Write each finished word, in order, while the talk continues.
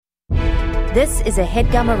This is a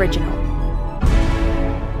HeadGum original.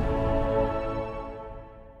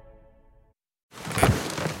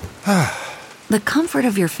 The comfort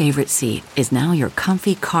of your favorite seat is now your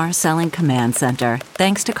comfy car-selling command center,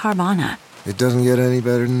 thanks to Carvana. It doesn't get any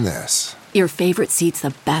better than this. Your favorite seat's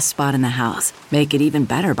the best spot in the house. Make it even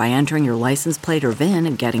better by entering your license plate or VIN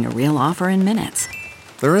and getting a real offer in minutes.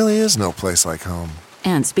 There really is no place like home.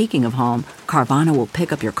 And speaking of home, Carvana will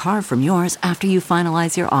pick up your car from yours after you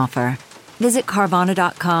finalize your offer. Visit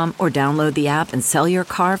Carvana.com or download the app and sell your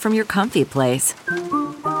car from your comfy place.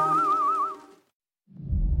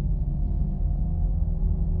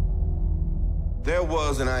 There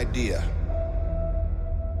was an idea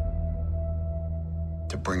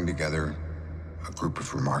to bring together a group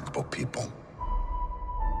of remarkable people.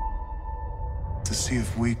 To see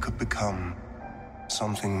if we could become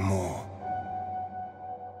something more.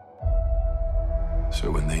 So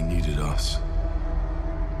when they needed us,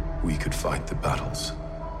 we could fight the battles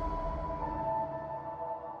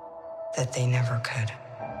that they never could.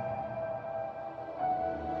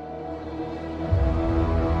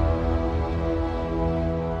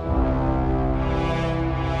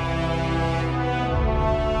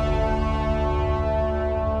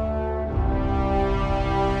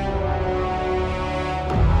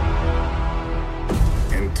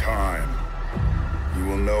 In time, you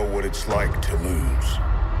will know what it's like to lose.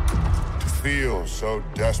 To feel so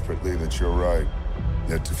desperately that you're right,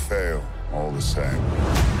 yet to fail all the same.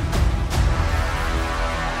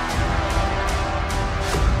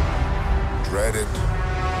 Dread it.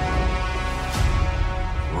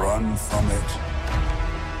 Run from it.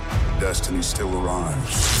 Destiny still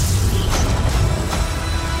arrives.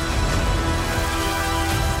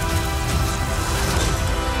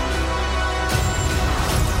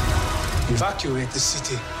 Evacuate the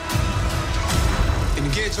city.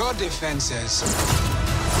 Engage all defenses.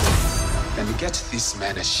 And get this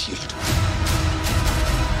man a shield.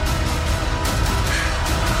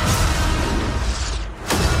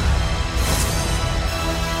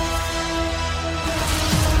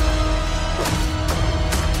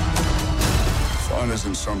 Fun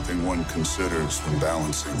isn't something one considers when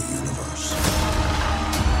balancing the universe.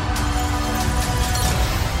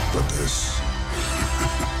 But this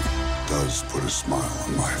does put a smile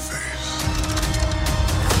on my face.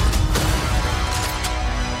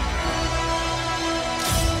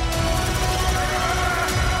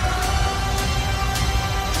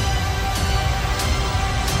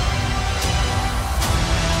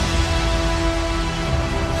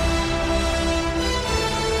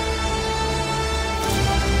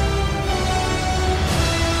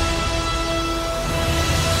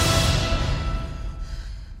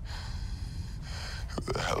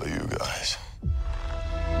 Who the hell are you guys?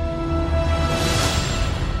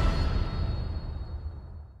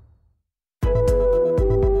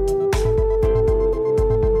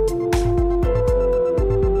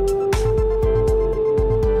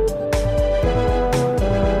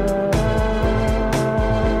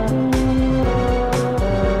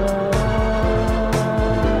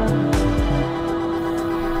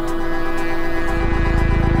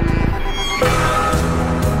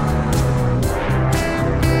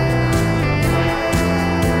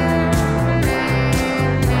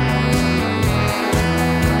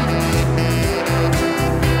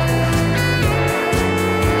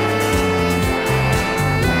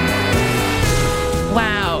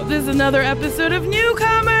 Wow, this is another episode of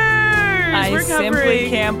Newcomers! I simply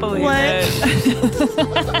can't believe it.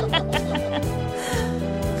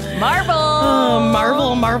 Marvel! Oh,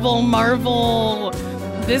 Marvel.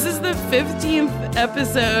 This is the 15th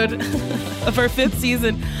episode of our 5th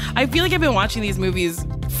season. I feel like I've been watching these movies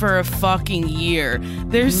for a fucking year.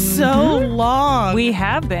 They're so long. We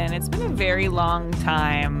have been. It's been a very long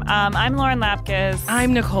time. I'm Lauren Lapkus.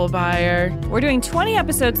 I'm Nicole Byer. We're doing 20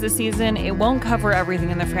 episodes this season. It won't cover everything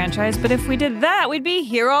in the franchise, but if we did that, we'd be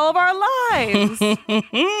here all of our lives.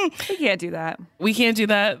 We can't do that. We can't do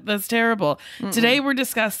that. That's terrible. Today we're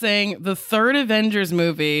discussing the third Avengers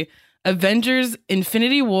movie, Avengers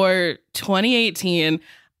Infinity War 2018.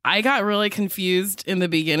 I got really confused in the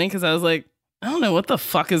beginning because I was like, I don't know what the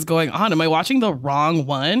fuck is going on. Am I watching the wrong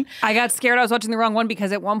one? I got scared I was watching the wrong one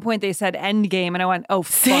because at one point they said Endgame and I went, oh,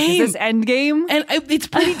 fuck, Same. is this Endgame? And it's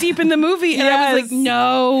pretty deep in the movie. And I was like,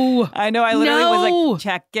 no. I know. I literally was like,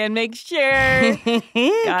 check and make sure.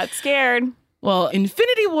 Got scared. Well,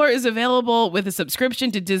 Infinity War is available with a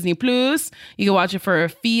subscription to Disney+. You can watch it for a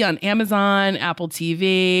fee on Amazon, Apple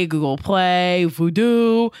TV, Google Play,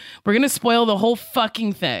 Vudu. We're going to spoil the whole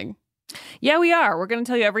fucking thing. Yeah, we are. We're going to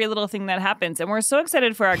tell you every little thing that happens. And we're so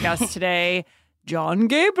excited for our guest today John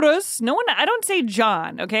Gabrus. I don't say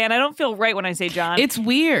John, okay? And I don't feel right when I say John. It's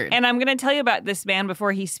weird. And I'm going to tell you about this man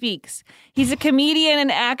before he speaks. He's a comedian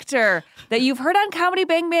and actor that you've heard on Comedy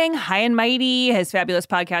Bang Bang, High and Mighty, his fabulous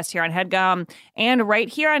podcast here on HeadGum, and right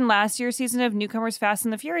here on last year's season of Newcomers Fast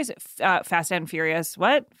and the Furious. Fast and Furious.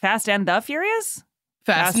 What? Fast and the Furious?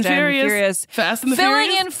 Fast and Furious. Fast and the Filling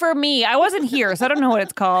Furious. in for me. I wasn't here, so I don't know what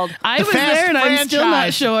it's called. I was there and I'm still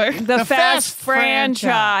not sure. The Fast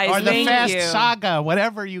franchise. Or the Thank Fast you. Saga,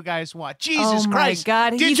 whatever you guys want. Jesus oh Christ. my God.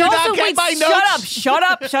 Did He's you also, not get wait, my notes? Shut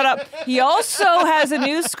up. He also has a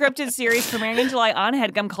new scripted series premiering in July on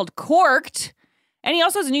HeadGum called Corked. And he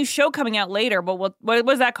also has a new show coming out later, but what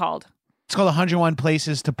was that called? It's called 101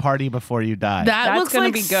 Places to Party Before You Die. That looks gonna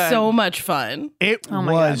like be good. so much fun. It my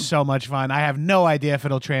was God. so much fun. I have no idea if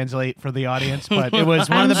it'll translate for the audience, but it was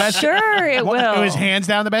one I'm of the best. sure it will. It was hands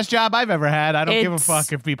down the best job I've ever had. I don't give a It's-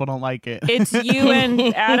 fuck if people don't like it. It's you and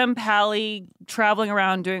Adam Pally traveling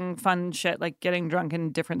around doing fun shit, like getting drunk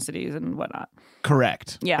in different cities and whatnot.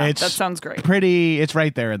 Correct. Yeah, It's that sounds great. It's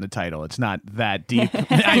right there in the title. It's not that deep.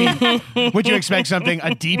 I mean, would you expect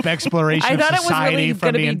a deep exploration I of thought it was society really from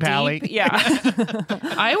going to me be and Pally? deep. Yeah.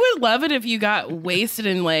 I would love it if you got wasted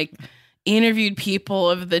and like interviewed people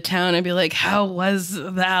of the town and be like, how was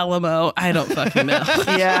the Alamo? I don't fucking know.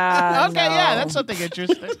 Yeah. Okay, yeah, that's something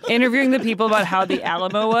interesting. Interviewing the people about how the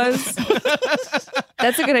Alamo was.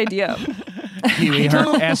 That's a good idea.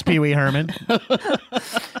 Ask Pee Wee Herman.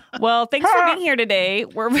 Well, thanks for being here today.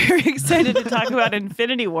 We're very excited to talk about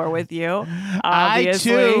Infinity War with you.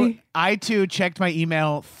 Obviously. I too checked my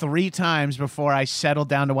email 3 times before I settled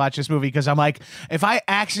down to watch this movie because I'm like, if I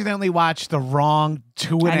accidentally watch the wrong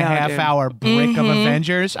 2.5 hour brick of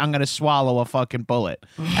Avengers, I'm gonna swallow a fucking bullet.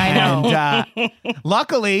 I know. And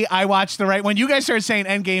luckily, I watched the right when you guys started saying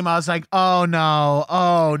Endgame. I was like, oh no.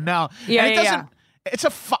 Yeah, and it yeah. It's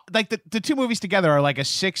like the 2 movies together are like a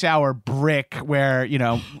 6-hour brick where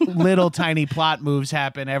little tiny plot moves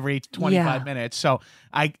happen every 25 minutes. So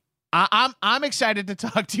I'm excited to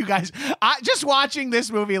talk to you guys. Just watching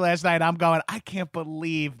this movie last night, I'm going, I can't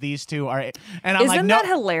believe these two are. And I'm Isn't that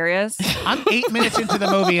hilarious? I'm 8 minutes into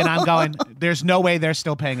the movie and I'm going, there's no way they're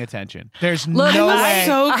still paying attention. There's Look, no I'm way.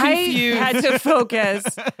 so confused. I had to focus.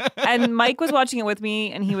 And Mike was watching it with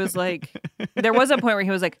me and he was like, there was a point where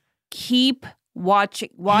he was like, watch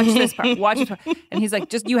this part, watch this part. And he's like,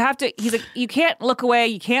 he's like, you can't look away,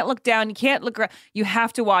 you can't look down, you can't look around, you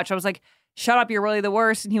have to watch. I was like, shut up, you're really the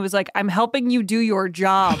worst. And he was like, I'm helping you do your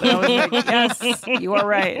job. And I was like, yes, you are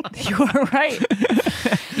right. You are right.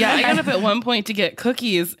 Yeah, I got up at one point to get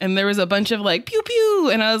cookies and there was a bunch of like pew pew.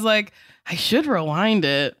 And I was like, I should rewind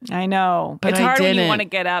it. I know. But it's I hard when you didn't. want to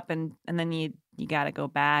get up and then you got to go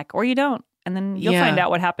back or you don't. And then you'll find out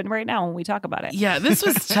what happened right now when we talk about it. Yeah, this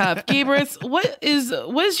was tough. Gabrus, what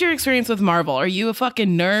is your experience with Marvel? Are you a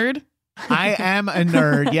fucking nerd? I am a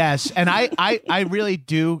nerd, yes. And I really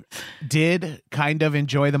did kind of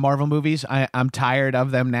enjoy the Marvel movies. I'm tired of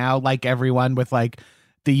them now, like everyone, with like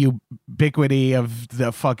the ubiquity of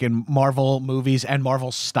the fucking Marvel movies and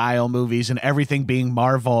Marvel style movies and everything being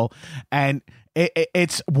Marvel. And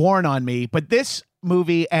it's worn on me. But this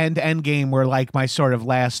movie and Endgame were like my sort of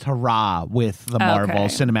last hurrah with the Marvel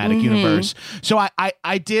Cinematic Universe. So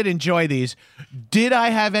I did enjoy these. Did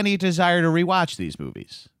I have any desire to rewatch these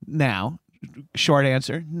movies? Now, short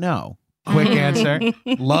answer, no. Quick answer,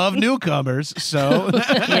 love newcomers. So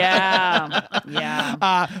yeah.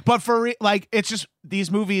 But for it's just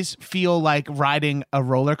these movies feel like riding a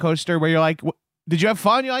roller coaster where you're like, did you have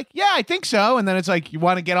fun? You're like, yeah, I think so. And then it's like you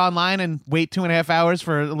want to get online and wait 2.5 hours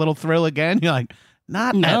for a little thrill again. You're like,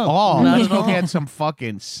 not at all. Let's go get some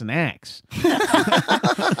fucking snacks.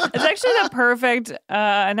 It's actually the perfect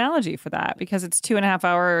analogy for that because it's 2.5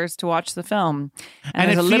 hours to watch the film. And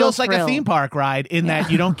it there's feels like a thrill. theme park ride in that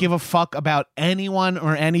you don't give a fuck about anyone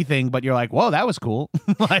or anything, but you're like, whoa, that was cool.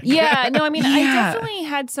 I definitely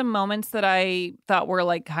had some moments that I thought were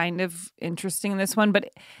like kind of interesting in this one.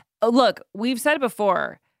 But look, we've said it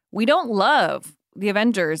before, we don't love the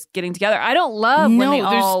Avengers getting together. I don't love when they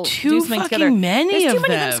all do something together. Many there's of too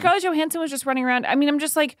many. them. Scarlett Johansson was just running around. I mean, I'm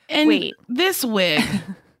just like, and wait, this wig.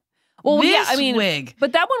 Well, this yeah, I mean, wig.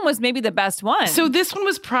 But that one was maybe the best one. So this one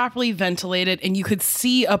was properly ventilated and you could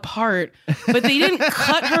see a part, but they didn't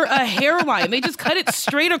cut her a hairline. They just cut it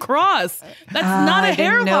straight across. That's not a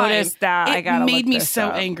hairline. I noticed that. It I gotta made look me this so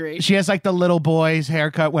up. angry. She has like the little boy's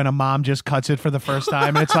haircut when a mom just cuts it for the first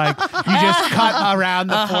time. It's like you just cut around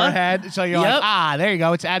the forehead. So you're like, there you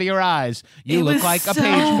go. It's out of your eyes. You look like a so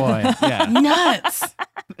page boy. Yeah. Nuts.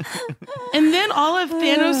 And then all of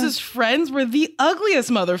Thanos' friends were the ugliest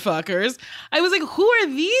motherfuckers. I was like, who are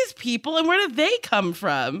these people and where did they come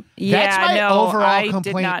from? That's my overall I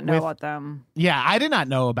complaint did not know with- about them. Yeah, I did not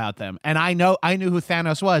know about them. And I knew who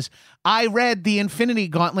Thanos was. I read the Infinity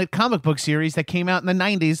Gauntlet comic book series that came out in the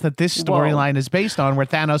 90s that this storyline is based on, where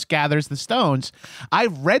Thanos gathers the stones. I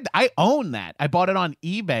own that. I bought it on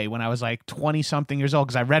eBay when I was like 20-something years old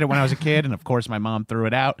because I read it when I was a kid, and of course my mom threw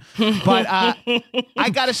it out. But I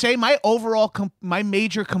gotta say, my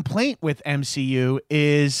major complaint with MCU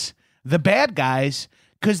is the bad guys,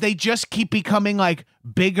 because they just keep becoming like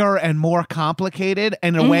bigger and more complicated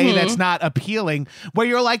in a way that's not appealing, where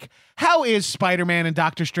you're like, how is Spider-Man and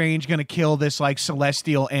Doctor Strange going to kill this like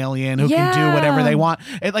celestial alien who can do whatever they want?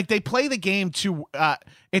 Like they play the game too,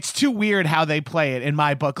 it's too weird how they play it in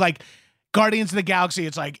my book. Like Guardians of the Galaxy,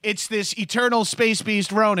 it's like, it's this eternal space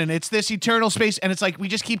beast Ronan, it's this eternal space, and it's like we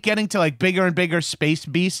just keep getting to like bigger and bigger space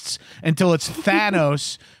beasts until it's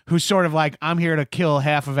Thanos who's sort of like, I'm here to kill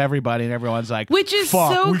half of everybody, and everyone's like, which is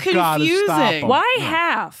fuck, so we gotta stop confusing. him. Why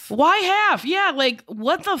half? Why half? Yeah, like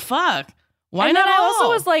what the fuck? Why and not then I all? also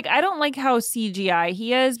was like, I don't like how CGI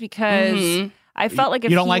he is, because I felt like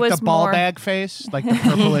if you don't he like was the ball more... bag face, like the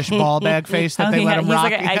purplish ball bag face that they let him he's rock.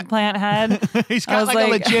 like an eggplant head. He's I got was like a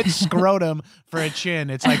legit scrotum for a chin.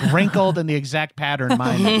 It's like wrinkled in the exact pattern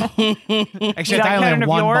mine. Except I only have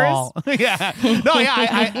one ball. Yeah. No,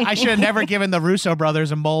 yeah, I should have never given the Russo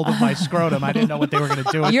brothers a mold of my scrotum. I didn't know what they were going to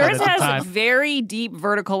do with Yours it at the has time. very deep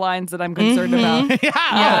vertical lines that I'm concerned about.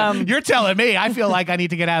 Yeah, you're telling me. I feel like I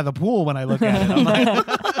need to get out of the pool when I look at it. I'm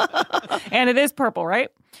like, And it is purple, right?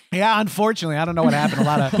 yeah, unfortunately, I don't know what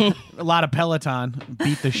happened. A lot of Peloton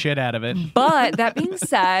beat the shit out of it. But that being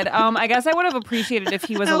said, I guess I would have appreciated if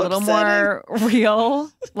he was a little more real.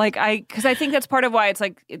 Because I think that's part of why it's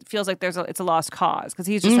like it feels like it's a lost cause, because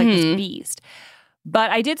he's just like this beast.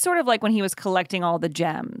 But I did sort of like when he was collecting all the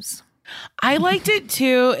gems. I liked it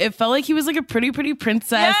too. It felt like he was like a pretty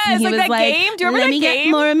princess. Yes, and he like was that game. Do you remember Let that me game?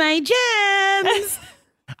 get more of my gems.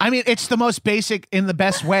 I mean, it's the most basic in the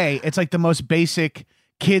best way. It's like the most basic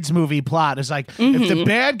kids movie plot. Is like, if the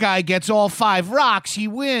bad guy gets all 5 rocks, he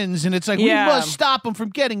wins. And it's like, we must stop him from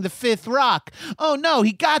getting the 5th rock. Oh no,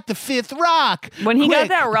 he got the 5th rock. When he got Quick.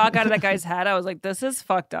 that rock out of that guy's head, I was like, this is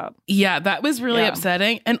fucked up. Yeah, that was really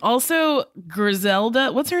upsetting. And also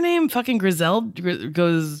Griselda, what's her name? Fucking Griselda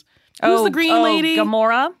goes. Who's the green lady?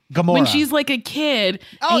 Gamora. When she's like a kid.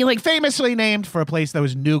 Oh, and you like famously named for a place that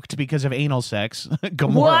was nuked because of anal sex.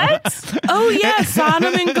 Gamora. What? Oh yeah,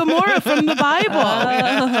 Sodom and Gomorrah from the Oh.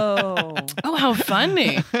 Bible. Oh, how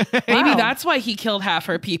funny. Maybe that's why he killed half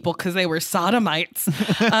her people, because they were sodomites.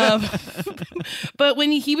 But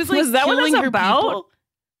when he was like Was that what killing that's her about? people,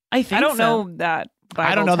 I think I don't so. know that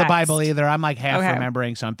Bible I don't know the text. Bible either. I'm like half Okay.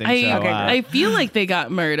 remembering something. I feel like they got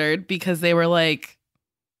murdered because they were like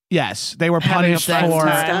yes, they were having punished sex for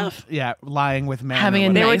and stuff. lying with men. Having or a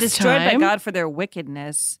They whatever. were nice destroyed by time. God for their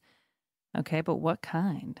wickedness. Okay, but what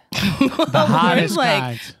kind? the hottest like,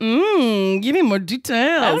 kinds. give me more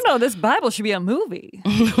details. I don't know. This Bible should be a movie.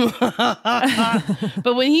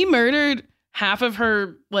 But when he murdered half of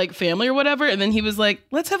her like family or whatever, and then he was like,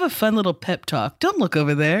 let's have a fun little pep talk. Don't look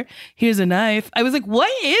over there. Here's a knife. I was like,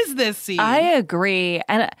 what is this scene? I agree.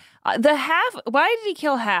 And the half, why did he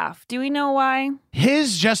kill half? Do we know why?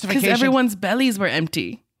 His Because justification. everyone's bellies were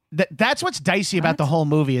empty. That's what's dicey about the whole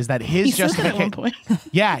movie is that his He said that at justification. one point.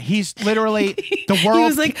 Yeah, he's literally the world. He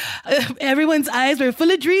was like, everyone's eyes were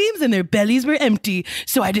full of dreams and their bellies were empty.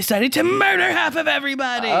 So I decided to murder half of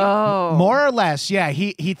everybody. Oh. More or less, yeah.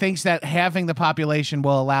 He thinks that having the population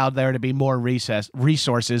will allow there to be more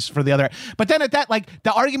resources for the other. But then at that, like,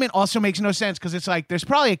 the argument also makes no sense because it's like there's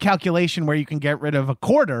probably a calculation where you can get rid of a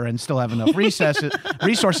quarter and still have enough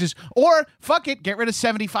resources, or fuck it, get rid of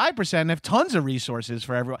 75% and have tons of resources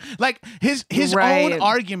for everyone. Like his Right. own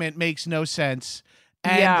argument makes no sense.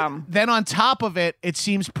 And then on top of it, it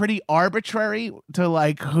seems pretty arbitrary to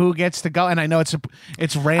like who gets to go. And I know it's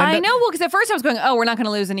random. I know. Well, because at first I was going, oh, we're not going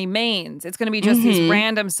to lose any mains. It's going to be just these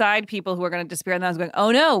random side people who are going to disappear. And then I was going, oh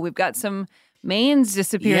no, we've got some mains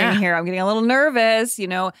disappearing here. I'm getting a little nervous, you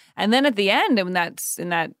know. And then at the end, in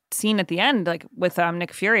that scene at the end, like with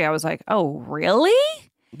Nick Fury, I was like, oh, really?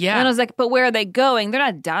 Yeah. And I was like, but where are they going? They're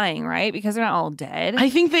not dying, right? Because they're not all dead. I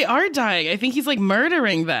think they are dying. I think he's like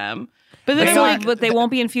murdering them. But then But they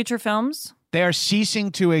won't be in future films? They are ceasing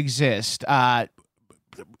to exist.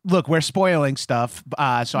 Look, we're spoiling stuff, so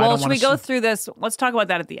I don't want to. Should we go through this? Let's talk about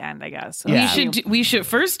that at the end, I guess. So Yeah. we should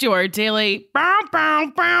first do our daily bow,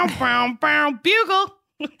 bow, bow, bow, bow, bugle.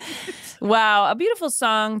 Wow, a beautiful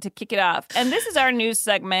song to kick it off. And this is our news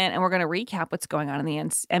segment, and we're going to recap what's going on in the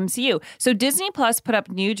MCU. So Disney Plus put up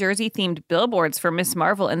New Jersey-themed billboards for Miss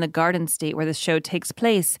Marvel in the Garden State where the show takes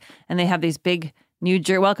place. And they have these big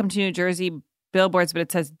Welcome to New Jersey billboards, but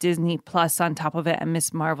it says Disney Plus on top of it and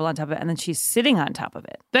Miss Marvel on top of it, and then she's sitting on top of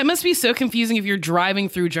it. That must be so confusing if you're driving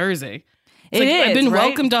through Jersey. It is, I've been right?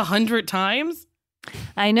 welcomed 100 times.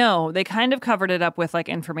 I know. They kind of covered it up with like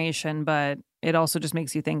information, but it also just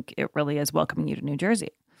makes you think it really is welcoming you to New Jersey.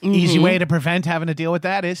 Easy way to prevent having to deal with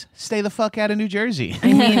that is stay the fuck out of New Jersey. I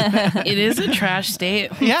mean, it is a trash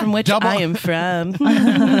state from which I am from.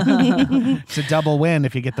 It's a double win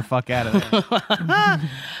if you get the fuck out of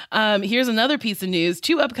there. Here's another piece of news.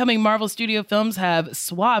 2 upcoming Marvel Studio films have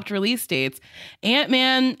swapped release dates.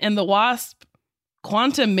 Ant-Man and the Wasp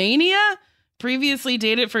Quantumania, previously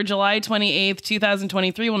dated for July 28th,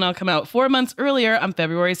 2023, will now come out 4 months earlier on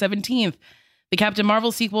February 17th. The Captain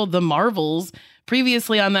Marvel sequel, The Marvels,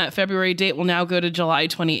 previously on that February date, will now go to July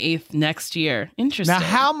 28th next year. Interesting. Now,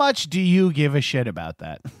 how much do you give a shit about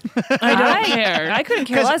that? I don't care. I couldn't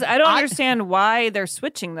care less. I don't understand why they're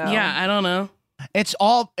switching, though. Yeah, I don't know. It's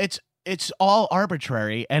all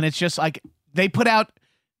arbitrary, and it's just like they put out.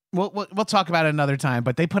 We'll talk about it another time,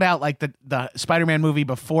 but they put out like the Spider-Man movie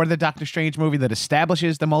before the Doctor Strange movie that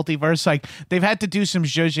establishes the multiverse. Like they've had to do some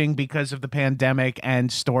zhuzhing because of the pandemic and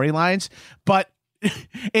storylines, but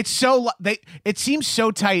it seems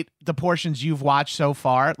so tight, the portions you've watched so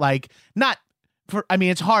far. Like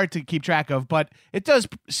it's hard to keep track of, but it does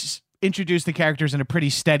introduce the characters in a pretty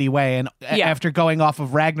steady way. And after going off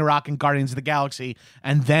of Ragnarok and Guardians of the Galaxy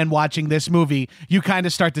and then watching this movie, you kind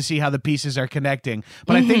of start to see how the pieces are connecting.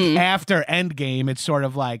 But I think after Endgame, it's sort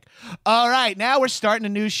of like, all right, now we're starting a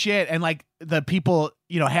new shit. And like the people,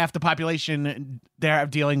 half the population, they're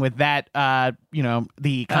dealing with that,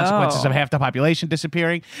 the consequences of half the population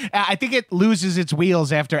disappearing. I think it loses its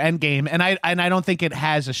wheels after Endgame, and I don't think it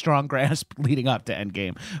has a strong grasp leading up to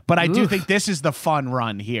Endgame. But I do think this is the fun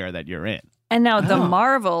run here that you're in. And now the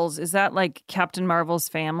Marvels, is that like Captain Marvel's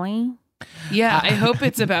family? Yeah, I hope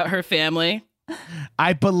it's about her family.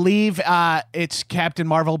 I believe it's Captain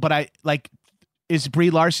Marvel, but is Brie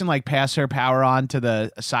Larson pass her power on to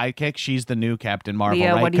the sidekick? She's the new Captain Marvel,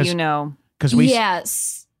 right? What do you know?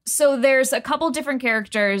 Yes. So there's a couple different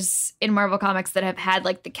characters in Marvel Comics that have had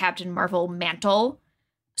the Captain Marvel mantle.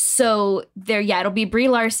 So it'll be Brie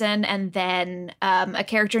Larson and then a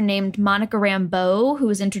character named Monica Rambeau, who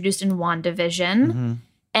was introduced in WandaVision,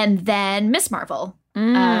 and then Miss Marvel,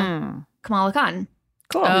 Kamala Khan.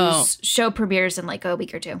 Cool. Whose show premieres in a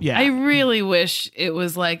week or two. Yeah. I really wish it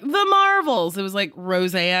was like The Marvels. It was like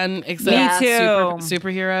Roseanne, except Me too.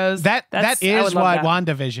 superheroes. That is what that.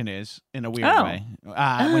 WandaVision is in a weird way.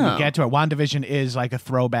 When you get to it, WandaVision is like a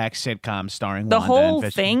throwback sitcom starring the Wanda whole and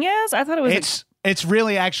Vision. thing is? I thought it was... It's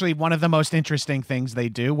really actually one of the most interesting things they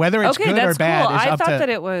do. Whether it's good or bad cool. is I up to... thought that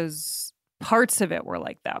it was... Parts of it were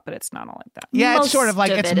like that, but it's not all like that. Yeah, Most it's sort of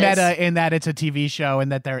like of it's it meta is. in that it's a TV show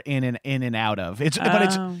and that they're in and out of. But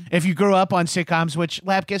it's if you grew up on sitcoms, which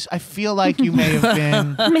Lapkus, I feel like you may have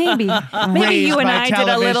been Maybe you and I did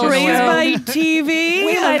a little Raised show. by TV.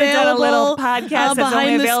 We might have done a little podcast that's only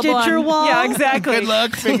behind the available Stitcher on... wall. Yeah, exactly. Good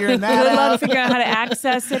luck figuring that Good out. luck figuring out how to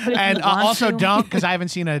access it. But if And you want also to. don't, because I haven't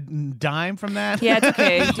seen a dime from that. Yeah, it's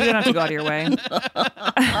okay. You don't have to go out of your way.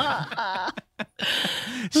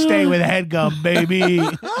 Stay with HeadGum, baby.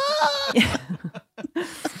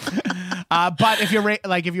 But if you're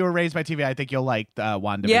if you were raised by TV, I think you'll like the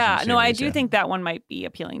WandaVision. Yeah, no, I series, do think that one might be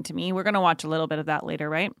appealing to me. We're going to watch a little bit of that later,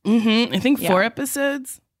 right? I think 4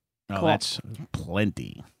 episodes. Oh, Cool. that's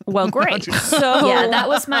plenty. Well, great. So Yeah, that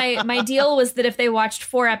was my deal was that if they watched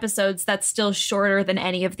 4 episodes, that's still shorter than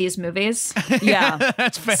any of these movies. Yeah,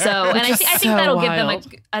 That's fair. So, and I think so that'll give them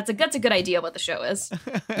wild. that's a good idea what the show is.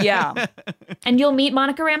 yeah. And you'll meet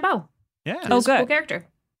Monica Rambeau. Yeah. Who's a good. cool character.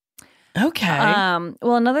 Okay.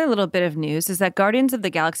 Well, another little bit of news is that Guardians of the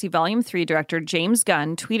Galaxy Volume 3 director James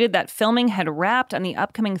Gunn tweeted that filming had wrapped on the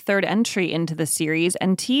upcoming 3rd entry into the series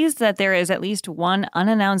and teased that there is at least one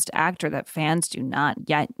unannounced actor that fans do not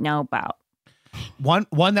yet know about. One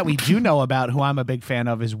that we do know about, who I'm a big fan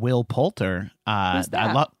of, is Will Poulter. Who's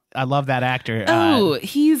that? I love that actor.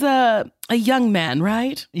 He's a young man,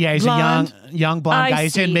 right? Yeah, he's Blonde. a young blonde I guy.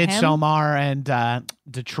 He's in see him. Midsommar and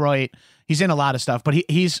Detroit. He's in a lot of stuff, but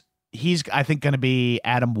he's I think going to be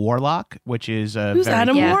Adam Warlock, which is a Who's very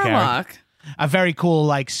Adam cool Warlock? character. A very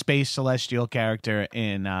cool space celestial character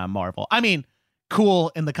in Marvel. I mean,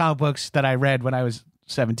 cool in the comic books that I read when I was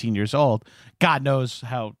 17 years old. God knows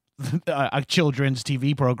how a children's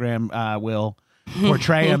TV program will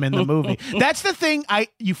portray him in the movie. That's the thing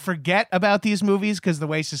you forget about these movies because the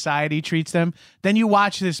way society treats them. Then you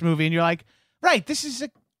watch this movie and you're like, right, this is a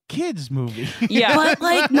kids movie. Yeah. But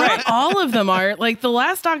like not all of them are. Like the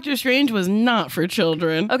last Doctor Strange was not for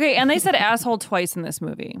children. Okay, and they said asshole twice in this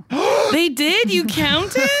movie. They did? You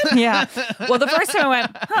counted? Yeah. Well, the first time I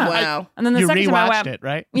went, huh. Wow. And then the You second time I rewatched went, it,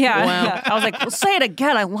 right? Yeah, Wow. yeah. I was like, well, say it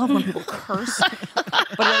again. I love when people curse.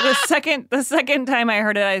 But the second time I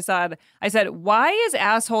heard it, I said, why is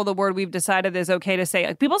asshole the word we've decided is okay to say?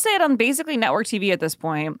 Like, people say it on basically network TV at this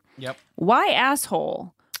point. Yep. Why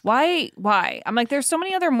asshole? Why? I'm like, there's so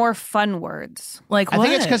many other more fun words. Like I what?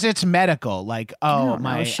 think it's because it's medical. Like, don't know,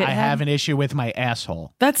 I shithead. have an issue with my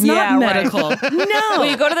asshole. That's Yeah, not right. medical. No. Well,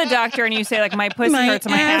 you go to the doctor and you say, like, my pussy hurts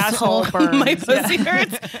and my asshole burns. My pussy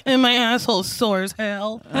hurts and my asshole sore as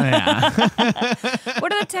hell. Yeah.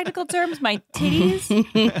 What are the technical terms? My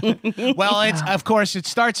titties? Well, it's of course it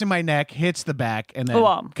starts in my neck, hits the back, and then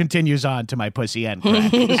Oh, continues on to my pussy and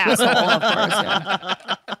crack. Asshole, of course. Yeah.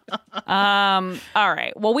 All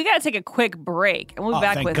right. Well, we got to take a quick break, and we'll be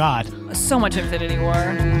back thank with God. so much Infinity War.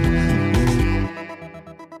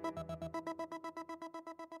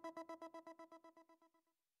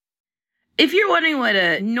 If you're wondering what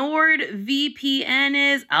a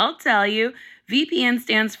NordVPN is, I'll tell you. VPN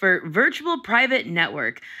stands for Virtual Private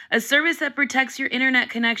Network, a service that protects your internet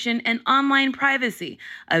connection and online privacy.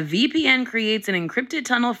 A VPN creates an encrypted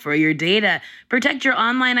tunnel for your data, protect your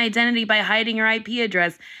online identity by hiding your IP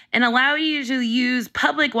address, and allow you to use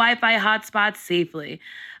public Wi-Fi hotspots safely.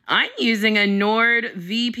 I'm using a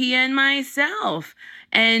NordVPN myself.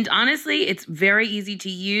 And honestly, it's very easy to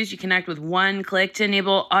use. You connect with one click to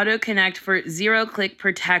enable auto connect for 0-click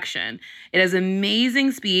protection. It has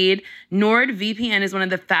amazing speed. NordVPN is one of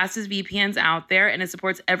the fastest VPNs out there, and it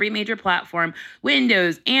supports every major platform: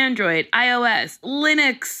 Windows, Android, iOS,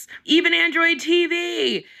 Linux, even Android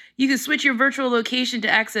TV. You can switch your virtual location to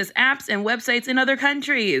access apps and websites in other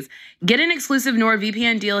countries. Get an exclusive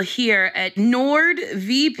NordVPN deal here at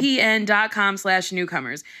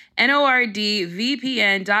nordvpn.com/newcomers.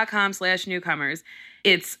 nordvpn.com/newcomers.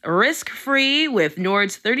 It's risk-free with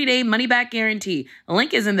Nord's 30-day money-back guarantee. A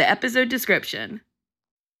link is in the episode description.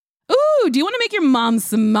 Ooh, do you want to make your mom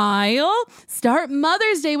smile? Start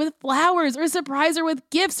Mother's Day with flowers or surprise her with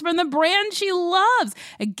gifts from the brand she loves.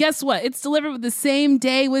 And guess what? It's delivered with the same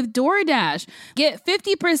day with DoorDash. Get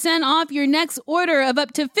 50% off your next order of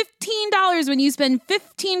up to $15 when you spend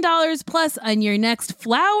 $15 plus on your next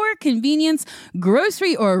flower, convenience,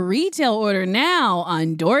 grocery, or retail order now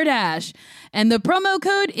on DoorDash. And the promo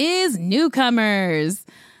code is Newcomers.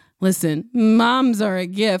 Listen, moms are a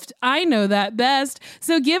gift. I know that best.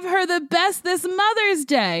 So give her the best this Mother's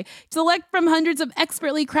Day. Select from hundreds of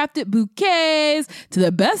expertly crafted bouquets to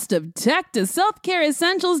the best of tech to self-care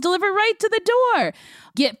essentials delivered right to the door.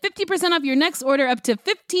 Get 50% off your next order up to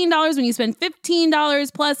 $15 when you spend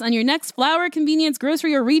 $15 plus on your next flower, convenience,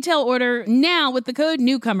 grocery, or retail order now with the code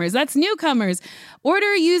Newcomers. That's Newcomers.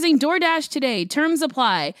 Order using DoorDash today. Terms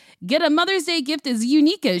apply. Get a Mother's Day gift as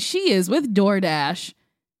unique as she is with DoorDash.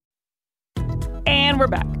 And we're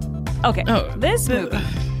back. Okay. This movie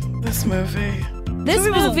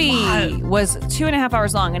was 2.5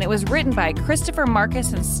 hours long, and it was written by Christopher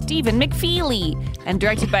Marcus and Stephen McFeely and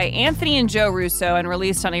directed by Anthony and Joe Russo and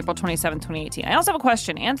released on April 27, 2018. I also have a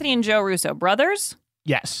question. Anthony and Joe Russo, brothers?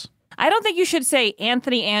 Yes. I don't think you should say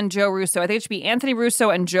Anthony and Joe Russo. I think it should be Anthony Russo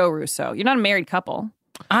and Joe Russo. You're not a married couple.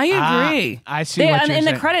 I agree. I see what you're saying.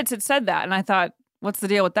 In the credits, it said that, and I thought, what's the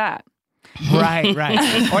deal with that? Right.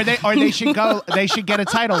 or they should get a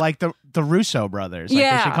title like the Russo brothers. Like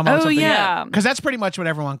Yeah. They should come up with something. Yeah. Because that's pretty much what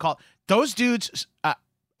everyone called those dudes.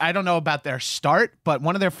 I don't know about their start, but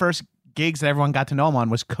one of their first gigs that everyone got to know them on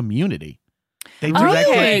was Community. They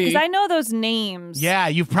directed. Because I know those names. Yeah,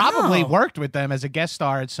 you've probably worked with them as a guest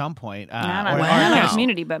star at some point. Not or a guest,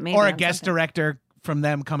 Community, but maybe or a on guest something. director from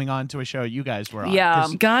them coming on to a show you guys were on. Yeah.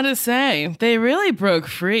 'Cause- Gotta say, they really broke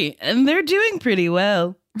free, and they're doing pretty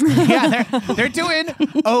well. yeah, they're doing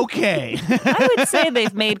okay. I would say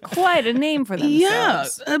they've made quite a name for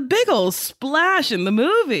themselves. Yeah, a big old splash in the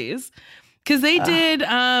movies. Because they did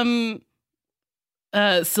not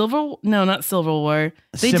Civil War.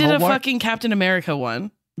 They Civil did a War? fucking Captain America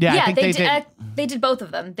one. Yeah, I Yeah, think they did. They did both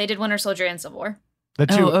of them. They did Winter Soldier and Civil War. The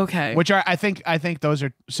two, okay. Which are I think those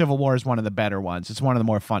are Civil War is one of the better ones. It's one of the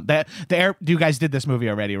more fun. You guys did this movie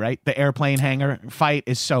already, right? The airplane hangar fight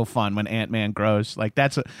is so fun when Ant-Man grows. Like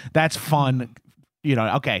that's fun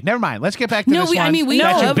Okay, never mind. Let's get back to this one. I mean, we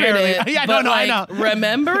That you covered it. Yeah, but I know.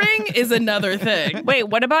 Remembering is another thing. Wait,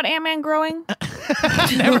 what about Ant-Man growing?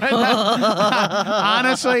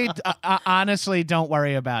 Honestly, don't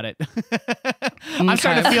worry about it. I'm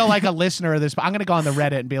starting to feel like a listener of this. I'm going to go on the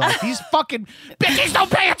Reddit and be like, these fucking bitches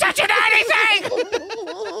don't pay attention to anything.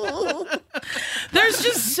 There's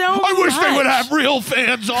just so I wish much. they would have real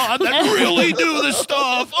fans on that really do the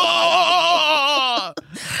stuff. Oh!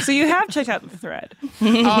 So you have checked out the thread.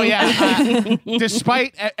 Oh, yeah.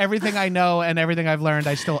 Despite everything I know and everything I've learned,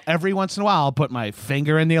 I still, every once in a while, put my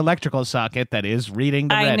finger in the electrical socket that is reading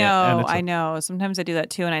the Reddit. I know. Sometimes I do that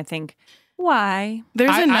too, and I think, why?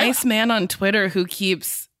 There's a nice man on Twitter who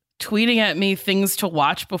keeps tweeting at me things to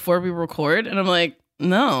watch before we record, and I'm like,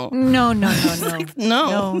 No.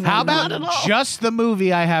 How about just the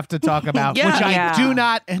movie I have to talk about, which I do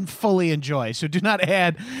not and fully enjoy. So do not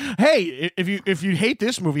add, hey, if you hate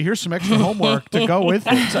this movie, here's some extra homework to go with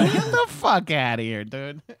it. So get the fuck out of here,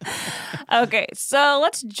 dude. Okay, so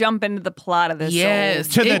let's jump into the plot of this. Yes.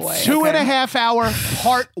 To the 2.5 hour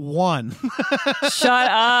part 1. Shut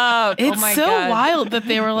up. It's oh my so God. wild that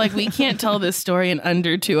they were like, we can't tell this story in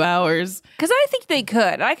under 2 hours. Because I think they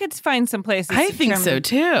could. I could find some places. I to think so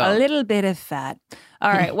too. A little bit of fat.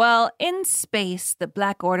 All right. Well, in space, the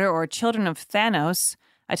Black Order, or Children of Thanos,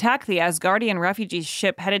 attack the Asgardian refugee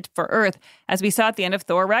ship headed for Earth, as we saw at the end of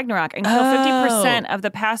Thor Ragnarok, and kill 50% of the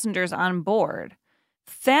passengers on board.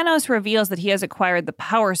 Thanos reveals that he has acquired the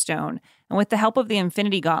Power Stone, and with the help of the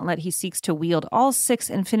Infinity Gauntlet, he seeks to wield all 6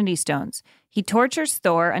 Infinity Stones. He tortures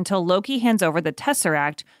Thor until Loki hands over the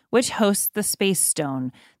Tesseract, which hosts the Space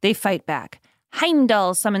Stone. They fight back.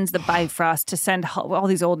 Heimdall summons the Bifrost to send all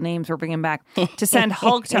these old names we're bringing back to send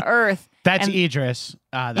Hulk to Earth. That's Idris.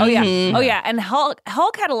 Oh yeah, and Hulk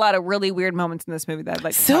had a lot of really weird moments in this movie that I'd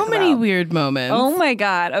like to so talk many about. weird moments. Oh my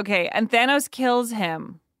God. Okay, and Thanos kills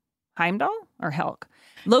him. Heimdall or Hulk?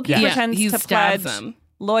 Loki pretends he to stabs pledge him.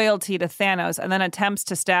 loyalty to Thanos and then attempts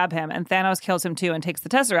to stab him, and Thanos kills him too and takes the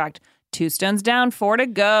Tesseract. 2 stones down, 4 to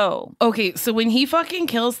go. Okay, so when he fucking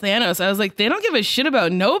kills Thanos, I was like, they don't give a shit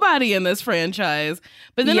about nobody in this franchise.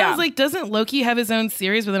 But then I was like, doesn't Loki have his own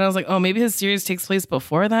series? But then I was like, oh, maybe his series takes place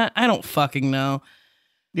before that? I don't fucking know.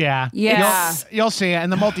 Yeah. You'll see it.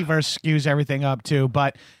 And the multiverse skews everything up too.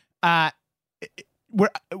 But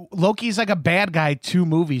Loki's like a bad guy 2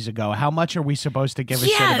 movies ago. How much are we supposed to give a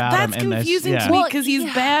shit about him in this? That's confusing to me because he's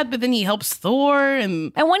bad, but then he helps Thor.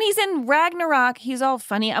 And when he's in Ragnarok, he's all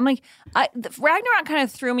funny. I'm like, Ragnarok kind of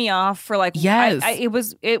threw me off for like, it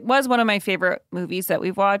was one of my favorite movies that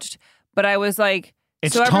we've watched, but I was like,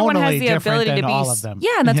 it's so everyone totally has the ability to be all of them.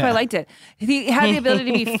 Yeah, and that's why I liked it. He had the ability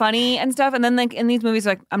to be funny and stuff, and then like in these movies,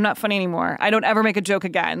 like I'm not funny anymore. I don't ever make a joke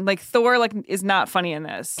again. Like Thor, like is not funny in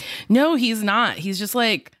this. No, he's not. He's just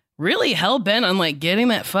like really hell bent on like getting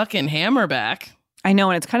that fucking hammer back. I know,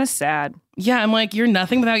 and it's kind of sad. Yeah, I'm like, you're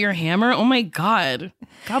nothing without your hammer. Oh my God.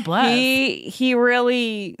 God bless. He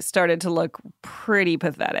really started to look pretty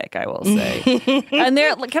pathetic, I will say. And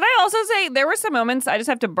can I also say there were some moments, I just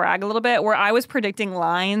have to brag a little bit, where I was predicting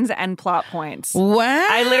lines and plot points. Wow.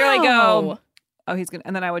 I literally go, oh, he's gonna,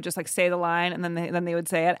 and then I would just like say the line, and then they would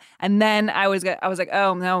say it, and then I was like,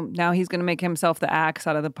 oh no, now he's gonna make himself the axe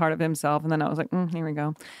out of the part of himself, and then I was like, here we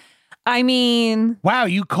go. I mean, wow,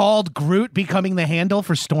 you called Groot becoming the handle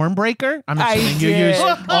for Stormbreaker? I'm assuming you used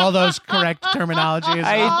all those correct terminology as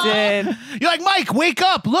well. I did. You're like, Mike, wake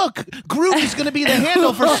up. Look, Groot is going to be the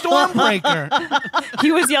handle for Stormbreaker.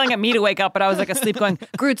 He was yelling at me to wake up, but I was like asleep going,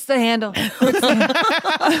 Groot's the handle. Groot's the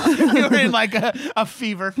handle. You were in like a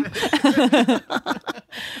fever.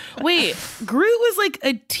 Wait, Groot was like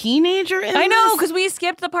a teenager in I know, this? because we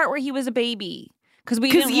skipped the part where he was a baby. Because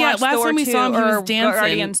we didn't watch last Thor time we 2 saw him, he was or dancing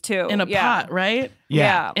Guardians 2. in a pot, right?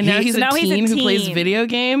 Yeah. And now he's a teen who plays video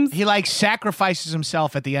games. He like sacrifices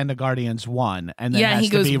himself at the end of Guardians 1 and then has he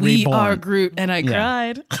to goes, be we reborn. are Groot, and I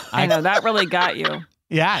cried. I know, that really got you.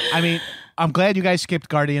 Yeah, I mean, I'm glad you guys skipped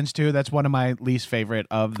Guardians 2. That's one of my least favorite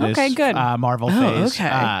of this Marvel phase.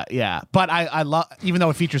 Okay. Yeah, but I love, even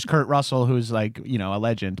though it features Kurt Russell, who's like, a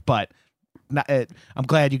legend, but I'm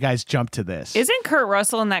glad you guys jumped to this. Isn't Kurt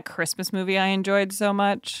Russell in that Christmas movie I enjoyed so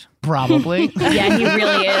much? Probably. Yeah, he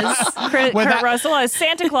really is. Kurt Russell as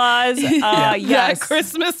Santa Claus. Yes. That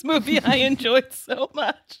Christmas movie I enjoyed so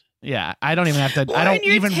much. Yeah, I don't even have to. Lauren, I don't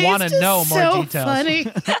even want to know more details. Funny.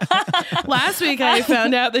 Last week I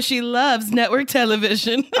found out that she loves network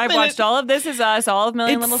television. I've watched all of This Is Us, all of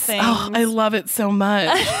Million Little Things. Oh, I love it so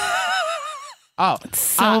much. Oh, it's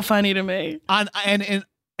so funny to me.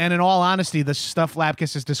 And in all honesty, the stuff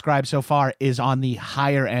Lapkus has described so far is on the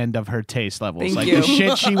higher end of her taste levels. Thank like you. the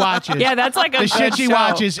shit she watches. Yeah, that's like a the shit good she show.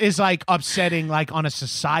 watches is like upsetting, like on a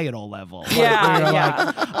societal level. Yeah, Like, yeah.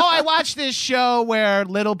 like, oh, I watched this show where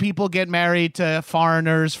little people get married to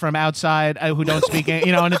foreigners from outside who don't speak,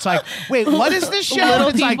 and it's like, wait, what is this show? Little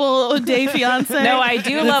It's like, People Day Fiance. No, I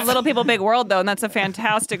do love Little People Big World though, and that's a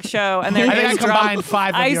fantastic show. And there I think I is drama. combined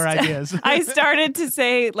 5 of your ideas. I started to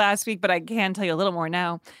say last week, but I can tell you a little more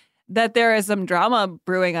now, that there is some drama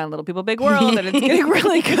brewing on Little People Big World, and it's getting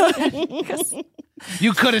really good. 'Cause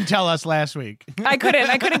You couldn't tell us last week. I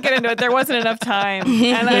couldn't get into it. There wasn't enough time.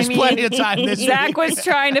 And There's plenty of time this Zach week. was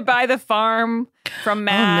trying to buy the farm from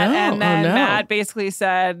Matt, no. and then Oh, no. Matt basically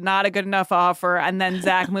said not a good enough offer. And then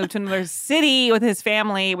Zach moved to another city with his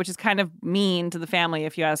family, which is kind of mean to the family,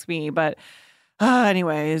 if you ask me. But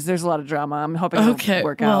anyways, there's a lot of drama. I'm hoping it'll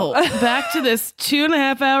work out. Back to this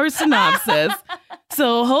 2.5 hour synopsis.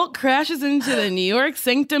 So Hulk crashes into the New York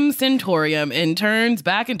Sanctum Centurium and turns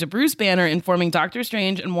back into Bruce Banner, informing Doctor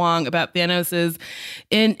Strange and Wong about Thanos'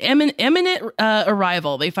 imminent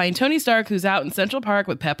arrival. They find Tony Stark, who's out in Central Park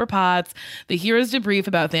with Pepper Potts. The heroes debrief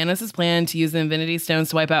about Thanos' plan to use the Infinity Stones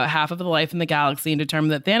to wipe out half of the life in the galaxy and determine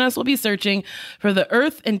that Thanos will be searching for the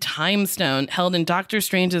Earth and Time Stone held in Doctor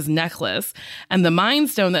Strange's necklace and the Mind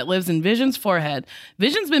Stone that lives in Vision's forehead.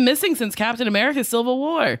 Vision's been missing since Captain America's Civil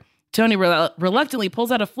War. Tony reluctantly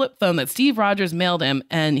pulls out a flip phone that Steve Rogers mailed him,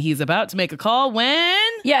 and he's about to make a call when...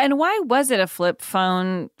 Yeah, and why was it a flip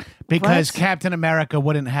phone? Because What? Captain America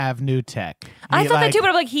wouldn't have new tech. I thought that too, but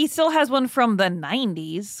I'm like, he still has one from the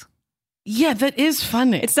 90s. Yeah, that is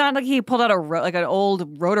funny. It's not like he pulled out an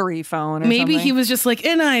old rotary phone or Maybe something. he was just like,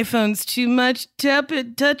 an iPhone's too much. Tap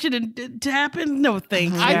it, touch it, and tap it. No,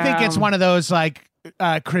 thank you. I think it's one of those, like,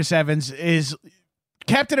 Chris Evans is...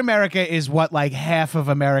 Captain America is what like half of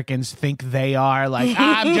Americans think they are. Like,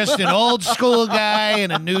 I'm just an old school guy in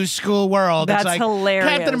a new school world. That's it's like, hilarious.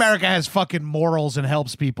 Captain America has fucking morals and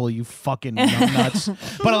helps people, you fucking nuts.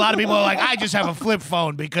 But a lot of people are like, I just have a flip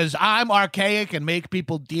phone because I'm archaic and make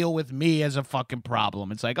people deal with me as a fucking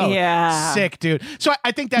problem. It's like, oh, Yeah. sick, dude. So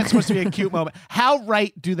I think that's supposed to be a cute moment. How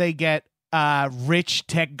right do they get rich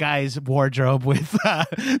tech guy's wardrobe with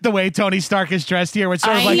the way Tony Stark is dressed here, with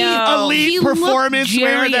sort of I like know. elite He looked performance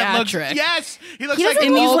wear that looks geriatric. yes, he looks He like doesn't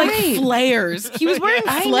in these look like great. flares. He was wearing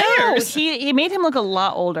I know. flares. He made him look a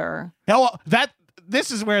lot older. Well,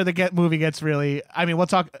 this is where the movie gets really. I mean, we'll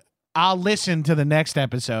talk. I'll listen to the next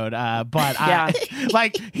episode, but Yeah.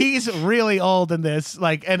 like he's really old in this,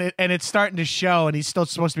 like, and it's starting to show, and he's still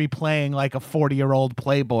supposed to be playing like a 40-year-old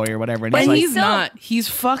playboy or whatever. And But it's like, he's not. He's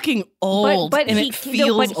fucking old, and it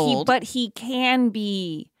feels old. But he can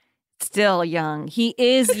be still young. He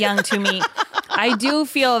is young to me. I do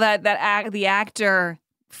feel that the actor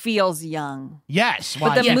feels young. yes,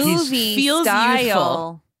 But the yes, he's- movie feels style,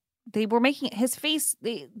 youthful. they were making his face.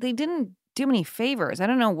 They didn't do many favors. I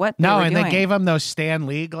don't know what. No, they were and doing. they gave him those Stan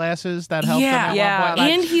Lee glasses that helped him. At Yeah. one point.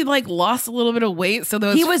 Like, And he like lost a little bit of weight, so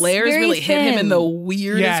those He was flares very really hit him in thin. the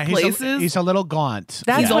weirdest yeah, places. he's a little gaunt.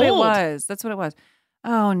 That's He's what old. it was. That's what it was.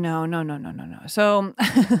 Oh no. So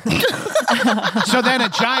So then a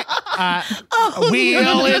giant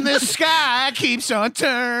wheel in the sky keeps on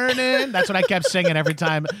turning. That's what I kept singing every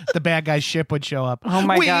time the bad guy's ship would show up. Oh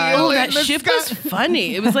my Wheel God. Oh, in that the ship sky. was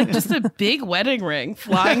funny. It was like just a big wedding ring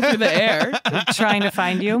flying through the air. trying to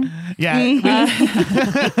find you. Yeah.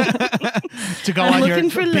 To go I'm on your looking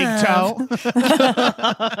for big love. toe.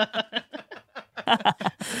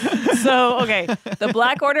 So, okay, the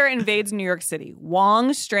Black Order invades New York City.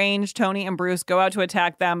 Wong, Strange, Tony, and Bruce go out to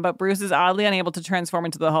attack them, but Bruce is oddly unable to transform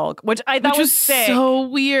into the Hulk, which I thought Which was sick. so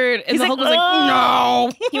weird. And He's the like, Hulk was like,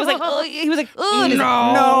 no. He was like, "Ugh," he was like, "Ugh," and he's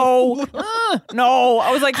No. like, no, no.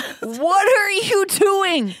 I was like, what are you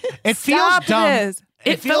doing? It feels Stop dumb. this.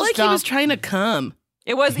 It feels felt like dumb. he was trying to come.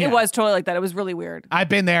 It was Yeah. totally like that. It was really weird. I've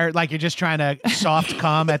been there. Like, you're just trying to soft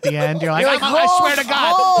come at the end. You're like, You're like, I swear to hold,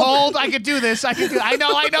 God, hold. hold. I could do this. I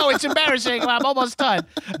know. It's embarrassing. I'm almost done.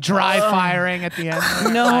 Dry firing at the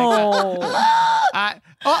end. No.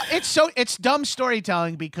 It's dumb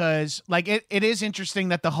storytelling because like it is interesting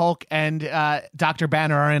that the Hulk and Dr.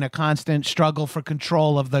 Banner are in a constant struggle for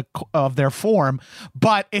control of their form,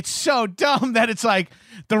 but it's so dumb that it's like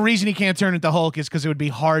the reason he can't turn into Hulk is because it would be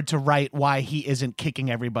hard to write why he isn't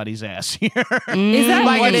kicking everybody's ass here. Is that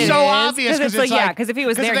like what it's it so is? obvious because it's like because if he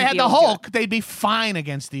was because there, if they he'd had be the able to do Hulk, they'd be fine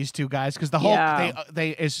against these two guys because the Hulk Yeah. they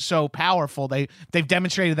is so powerful. They've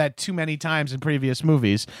demonstrated that too many times in previous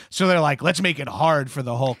movies. So they're like, let's make it hard for the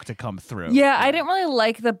the Hulk to come through. Yeah, I didn't really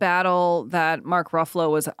like the battle that Mark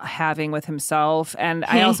Ruffalo was having with himself. And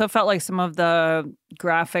I also felt like some of the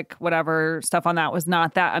graphic whatever stuff on that was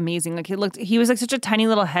not that amazing. Like he was like such a tiny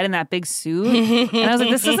little head in that big suit. And I was like,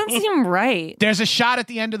 this doesn't seem right. There's a shot at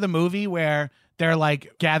the end of the movie where they're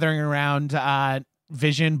like gathering around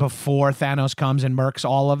Vision before Thanos comes and murks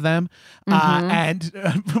all of them. And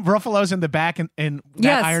Ruffalo's in the back, and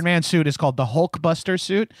that Iron Man suit is called the Hulkbuster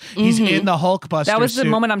suit. He's in the Hulkbuster suit. That was the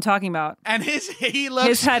moment I'm talking about. And he looks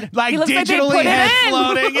his head, like looks digitally like head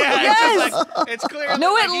floating. Yeah, yes. it's clearly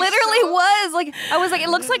No, like it literally was. Like, I was like, it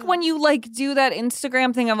looks like when you like do that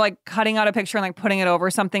Instagram thing of like cutting out a picture and like putting it over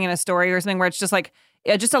something in a story or something where it's just like,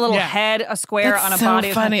 just a little head, a square That's on a so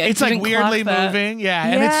body. Funny. It's like weirdly moving.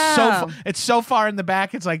 And it's so far in the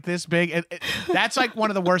back. It's like this big. That's like one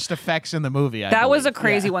of the worst effects in the movie. That was a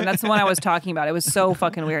crazy one. That's the one I was talking about. It was so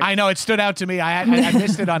fucking weird. I know, it stood out to me. I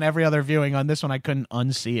missed it on every other viewing. On this one, I couldn't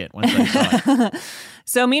unsee it once I saw it.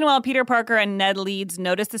 So meanwhile, Peter Parker and Ned Leeds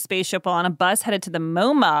notice the spaceship while on a bus headed to the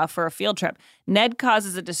MoMA for a field trip. Ned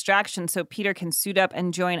causes a distraction so Peter can suit up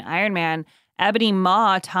and join Iron Man. Ebony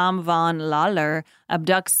Maw, Tom Von Lawler,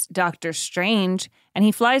 abducts Doctor Strange, and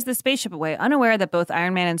he flies the spaceship away, unaware that both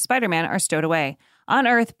Iron Man and Spider-Man are stowed away. On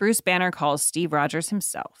Earth, Bruce Banner calls Steve Rogers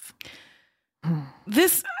himself. I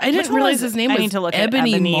didn't realize his name was I need to look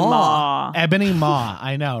Ebony at Ebony Maw. Ebony Maw,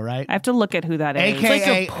 I know, right? I have to look at who that is. AKA, it's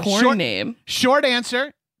like a porn name. Short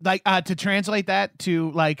answer, like to translate that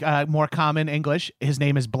to like more common English, his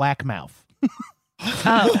name is Black Mouth.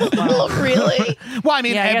 Really? Well, I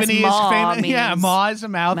mean, I Ebony is maw famous. means Yeah, Maw is a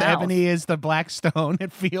mouth. mouth. Ebony is the black stone.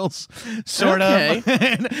 It feels sort of.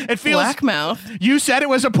 It feels Black Mouth. You said it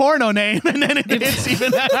was a porno name, and then it's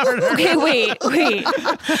even harder. Okay, wait.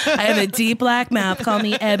 I have a deep black mouth. Call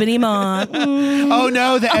me Ebony Maw. Oh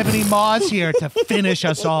no, the Ebony Maw's here to finish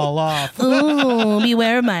us all off. Ooh,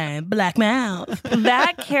 beware my black mouth.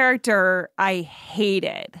 That character I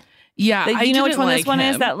hated. Yeah, Do you know which one like this one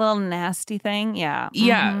is? him. That little nasty thing? Yeah.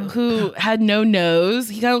 Yeah, who had no nose.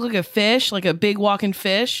 He kind of looked like a fish, like a big walking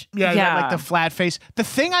fish. Yeah, like the flat face. The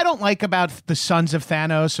thing I don't like about the Sons of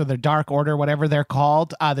Thanos or the Dark Order, whatever they're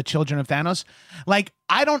called, the Children of Thanos, like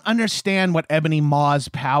I don't understand what Ebony Maw's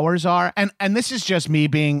powers are. And this is just me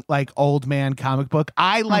being like old man comic book.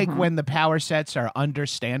 I like when the power sets are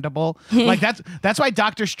understandable. Like that's why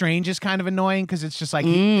Doctor Strange is kind of annoying, because it's just like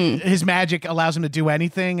his magic allows him to do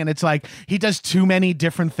anything, and it's like he does too many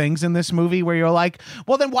different things in this movie where you're like,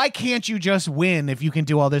 well, then why can't you just win if you can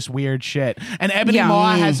do all this weird shit? And Ebony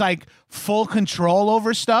Maw has like full control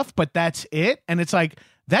over stuff, but that's it. And it's like,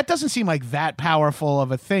 that doesn't seem like that powerful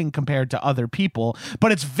of a thing compared to other people,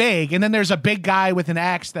 but it's vague. And then there's a big guy with an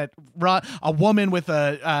axe a woman with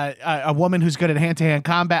a woman who's good at hand-to-hand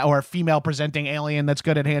combat, or a female presenting alien that's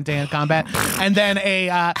good at hand-to-hand combat, and then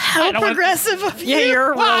how progressive of you. Yeah,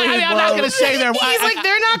 you're really I'm not going to say they're. He's like,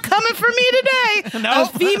 they're not coming for me today. No. A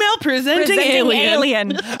female presenting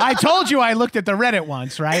alien. I told you I looked at the Reddit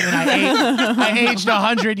once, right? And I aged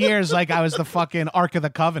 100 years like I was the fucking Ark of the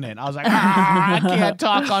Covenant. I was like, I can't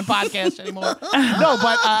talk on podcasts anymore. No,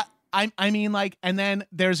 but I mean, like, and then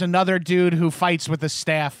there's another dude who fights with a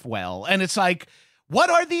staff well, and it's like, what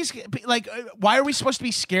are these, like, why are we supposed to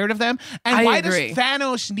be scared of them? And why does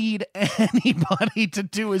Thanos need anybody to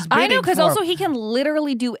do his bidding? I know, because for him? also he can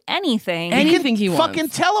literally do anything. Anything he wants. Fucking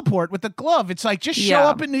teleport with the glove. It's like, just show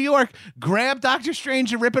up in New York, grab Doctor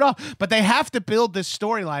Strange and rip it off. But they have to build this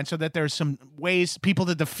storyline so that there's some ways people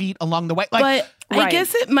to defeat along the way. Like, but I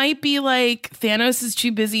guess it might be like Thanos is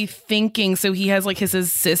too busy thinking, so he has like his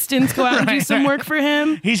assistants go out and do some work for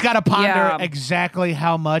him. He's got to ponder exactly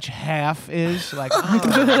how much half is. Like,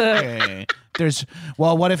 okay.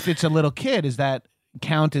 What if it's a little kid? Is that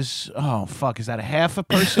count as, is that a half a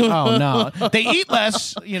person? Oh no, they eat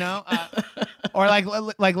less, or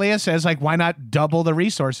like Leah says, like, why not double the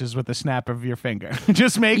resources with the snap of your finger?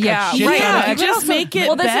 Just make a shit ton of, just make it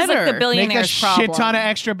this better. is like the billionaires' problem. Shit ton of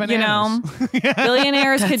extra bananas.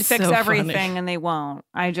 Billionaires could fix so everything funny. and they won't.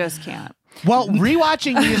 I just can't. Well,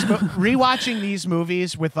 rewatching these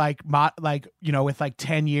movies with with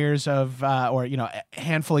 10 years of a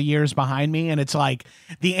handful of years behind me, and it's like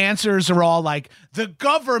the answers are all like the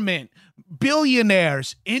government,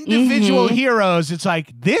 billionaires, individual heroes. It's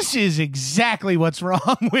like, this is exactly what's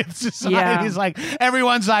wrong with society. Yeah. It's like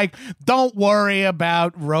everyone's like, don't worry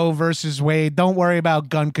about Roe versus Wade, don't worry about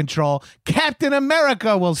gun control, Captain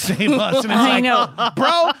America will save us. And it's I like, know.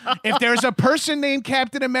 bro, if there's a person named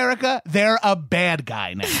Captain America, they're a bad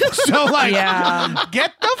guy now. So like,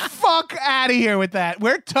 get the fuck out of here with that.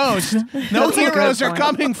 We're toast. No heroes are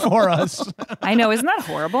coming for us. I know, isn't that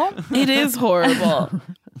horrible? It is horrible.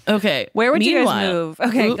 Okay. Where would you guys Meanwhile- move?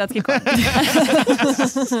 Okay, Oop. let's keep going.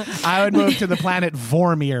 I would move to the planet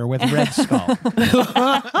Vormir with Red Skull.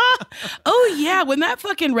 Oh yeah, when that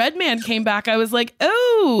fucking red man came back, I was like,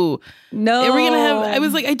 oh No. are we gonna have? I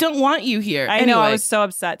was like, I don't want you here. I know. I Anyway. was so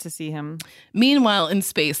upset to see him. Meanwhile, in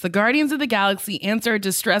space, the Guardians of the Galaxy answer a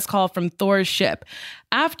distress call from Thor's ship.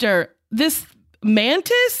 After this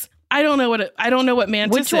Mantis, I don't know what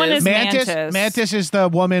Mantis Which one is Mantis? Mantis? Mantis is the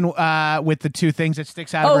woman with the two things that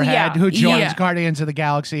sticks out of her head who joins Guardians of the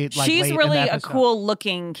Galaxy. Like, She's late in really the a episode. cool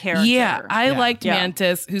looking character. Yeah, I Yeah. liked Yeah.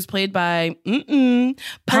 Mantis, who's played by Her name,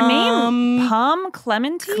 Pom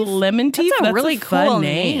Clemente. Clemente. That's a really fun cool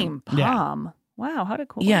name. Yeah. Pom. Wow, how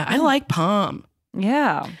cool. Yeah, I like Pom.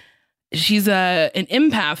 Yeah. She's an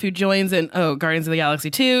empath who joins in Guardians of the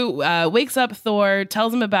Galaxy 2, wakes up Thor,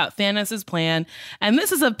 tells him about Thanos' plan, and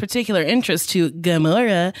this is of particular interest to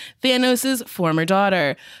Gamora, Thanos' former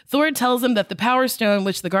daughter. Thor tells him that the Power Stone,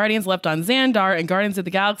 which the Guardians left on Xandar and Guardians of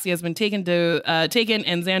the Galaxy has been taken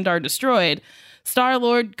and Xandar destroyed.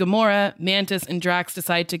 Star-Lord, Gamora, Mantis, and Drax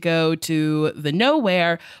decide to go to the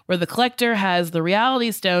Nowhere, where the Collector has the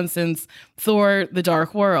Reality Stone since Thor: The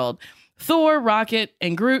Dark World. Thor, Rocket,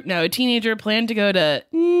 and Groot, now a teenager, plan to go to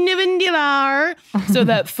Nivendilar so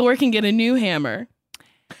that Thor can get a new hammer.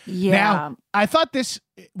 Yeah. Now, I thought this,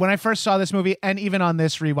 when I first saw this movie, and even on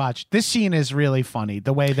this rewatch, this scene is really funny.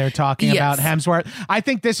 The way they're talking about Hemsworth. I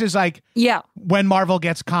think this is like when Marvel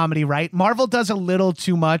gets comedy right. Marvel does a little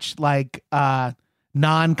too much like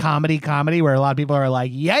non-comedy comedy where a lot of people are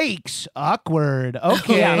like, yikes, awkward.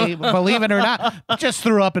 Okay, believe it or not, just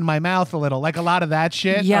threw up in my mouth a little. Like a lot of that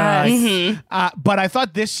shit. Yes. But I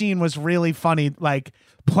thought this scene was really funny, like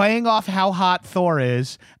playing off how hot Thor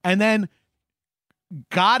is, and then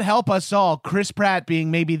God help us all, Chris Pratt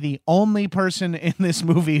being maybe the only person in this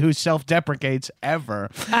movie who self-deprecates ever.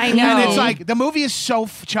 I know. And it's like the movie is so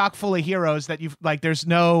chock full of heroes that you've like there's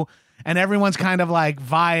no, and everyone's kind of like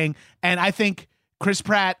vying. And I think Chris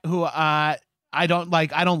Pratt, who I don't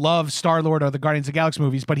love Star-Lord or the Guardians of the Galaxy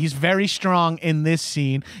movies, but he's very strong in this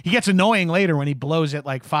scene. He gets annoying later when he blows it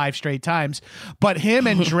like 5 straight times. But him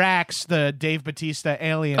and Drax, the Dave Bautista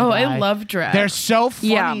alien guy, I love Drax. they're so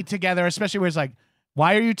funny together, especially where it's like,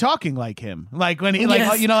 why are you talking like him? Like when he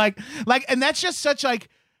like, and that's just such like,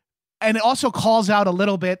 and it also calls out a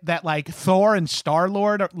little bit that like Thor and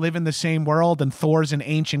Star-Lord live in the same world, and Thor's an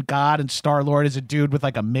ancient god, and Star-Lord is a dude with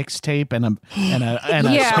like a mixtape and a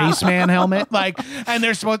spaceman helmet. Like, and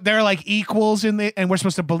they're like equals and we're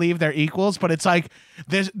supposed to believe they're equals, but it's like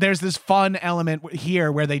there's this fun element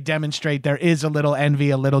here where they demonstrate there is a little envy,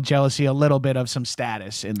 a little jealousy, a little bit of some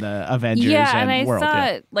status in the Avengers. Yeah, and I world.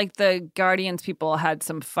 thought like the Guardians people had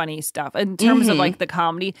some funny stuff in terms of like the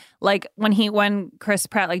comedy. Like when Chris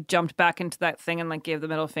Pratt like jumped back into that thing and like gave the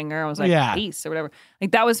middle finger, I was like, peace or whatever.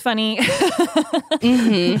 Like that was funny.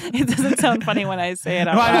 It doesn't sound funny when I say it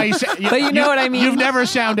out loud. But you know what I mean. You've never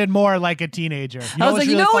sounded more like a teenager. I was like,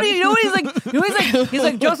 he's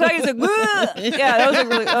like Joe Swag, he's like, "Whoa." Yeah, that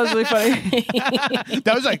was really funny.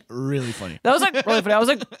 That was like really funny. That was like really funny. I was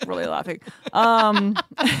like really laughing.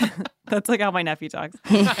 That's like how my nephew talks.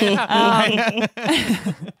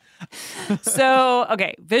 So,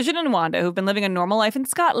 okay, Vision and Wanda, who've been living a normal life in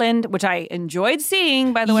Scotland, which I enjoyed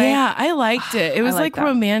seeing, by the way. Yeah, I liked it. It was like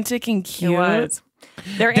romantic and cute. It was.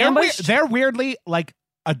 They're ambushed. They're weirdly like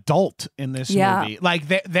adult in this movie. Like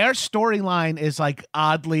their storyline is like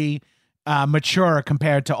oddly mature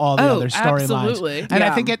compared to all the other storylines. Absolutely. And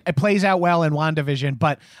I think it plays out well in WandaVision,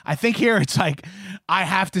 but I think here it's like, I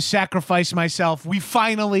have to sacrifice myself. We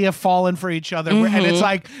finally have fallen for each other. And it's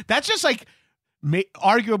like, that's just like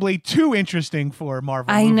arguably too interesting for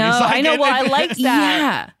Marvel movies. Like, I know. Well, I liked that.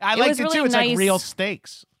 Yeah. I liked it too. It's like real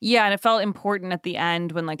stakes. Yeah, and it felt important at the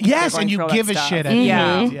end when like yes, and you give a shit at the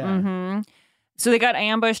end. Yeah. Mm-hmm. So they got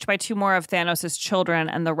ambushed by 2 more of Thanos' children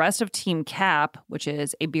and the rest of Team Cap, which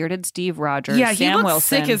is a bearded Steve Rogers, Yeah, he Sam looked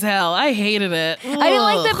Wilson. sick as hell. I hated it. I didn't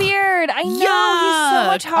like the beard. I know. He's so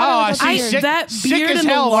much hotter with the beard. That sick beard as and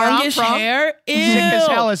the hell where I'm longish from. hair. Ew. Sick as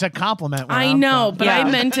hell is a compliment. where I I'm know, from. but I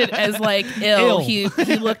meant it as like ill. He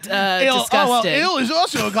looked disgusting. Oh, well, ill is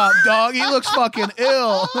also a cop dog. He looks fucking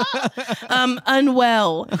ill.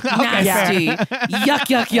 Unwell. Nasty.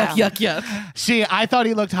 Yuck. See, I thought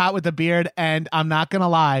he looked hot with the beard, and I'm not gonna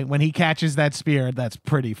lie, when he catches that spear, that's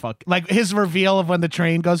pretty fucking like his reveal of when the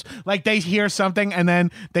train goes, like they hear something and then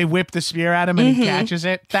they whip the spear at him and he catches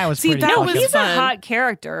it. That was pretty that fucking was He's fun. a hot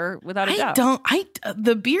character without a doubt.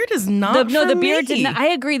 The beard is not the beard me. did not.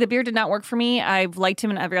 I agree. The beard did not work for me. I've liked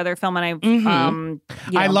him in every other film, and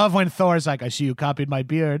I love when Thor's like, I see you copied my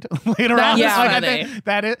beard later on. Yeah, Like,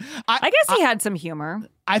 funny. I guess he had some humor.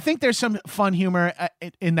 I think there's some fun humor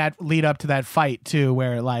in that lead up to that fight too,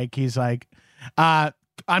 where like he's like,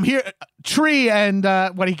 I'm here, tree, and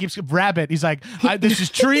what he keeps rabbit. He's like, this is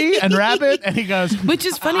tree and rabbit, and he goes, which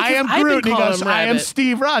is funny. I am Groot. And he goes, I am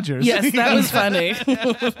Steve Rogers. Yes, that was funny.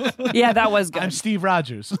 Yeah, that was good. I'm Steve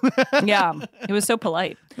Rogers. Yeah, he was so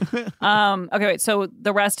polite. Okay, wait. So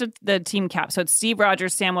the rest of the team cap. So it's Steve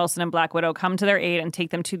Rogers, Sam Wilson, and Black Widow come to their aid and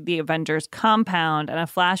take them to the Avengers compound. And a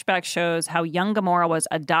flashback shows how young Gamora was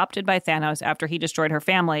adopted by Thanos after he destroyed her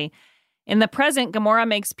family. In the present, Gamora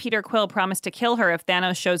makes Peter Quill promise to kill her if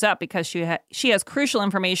Thanos shows up because she has crucial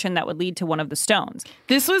information that would lead to one of the stones.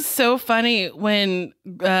 This was so funny when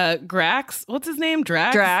Drax, what's his name?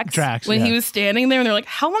 Drax. When he was standing there and they're like,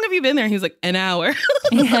 how long have you been there? And he was like, an hour.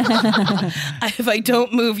 If I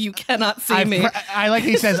don't move, you cannot see me. I like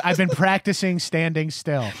he says, I've been practicing standing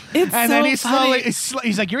still. It's and so then funny.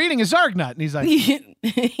 He's like, you're eating a Zarg nut. And he's like,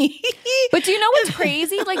 but do you know what's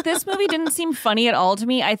crazy? Like, this movie didn't seem funny at all to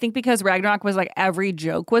me. I think because Ragnarok was like every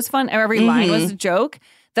joke was fun, or every line was a joke,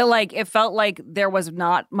 that like it felt like there was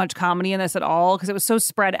not much comedy in this at all because it was so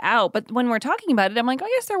spread out. But when we're talking about it, I'm like, oh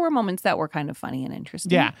yes, there were moments that were kind of funny and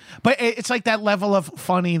interesting. Yeah, but it's like that level of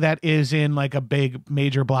funny that is in like a big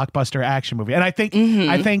major blockbuster action movie. And I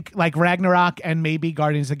think like Ragnarok and maybe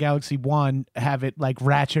Guardians of the Galaxy 1 have it like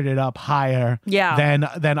ratcheted up higher. Yeah.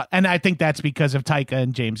 Than and I think that's because of Taika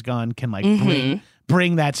and James Gunn can like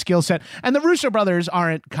bring that skill set. And the Russo brothers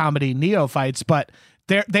aren't comedy neophytes, but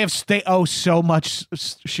they owe so much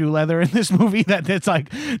shoe leather in this movie that it's like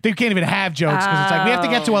they can't even have jokes because it's like we have to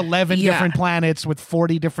get to 11 different planets with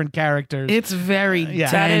 40 different characters. It's very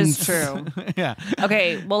dense. That is true. Yeah.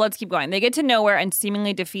 Okay, well, let's keep going. They get to nowhere and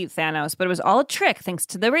seemingly defeat Thanos, but it was all a trick thanks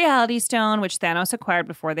to the Reality Stone, which Thanos acquired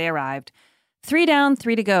before they arrived. 3 down,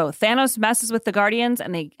 3 to go. Thanos messes with the Guardians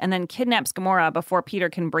and then kidnaps Gamora before Peter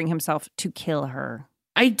can bring himself to kill her.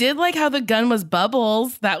 I did like how the gun was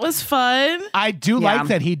bubbles. That was fun. I do like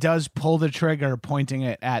that he does pull the trigger pointing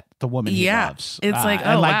it at the woman he loves. It's like,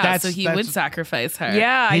 oh, wow, so he would sacrifice her.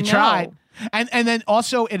 Yeah, I he know. tried. And then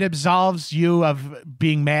also it absolves you of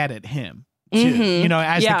being mad at him. Too, you know,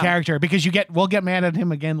 as the character, because we'll get mad at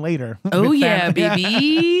him again later. Oh, yeah,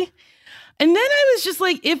 baby. And then I was just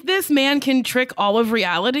like, if this man can trick all of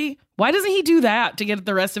reality, why doesn't he do that to get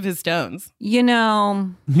the rest of his stones? You know.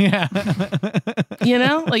 Yeah. You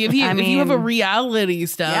know, like if you have a reality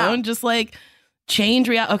stone, just like change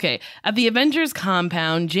reality. Okay. At the Avengers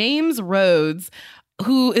compound, James Rhodes,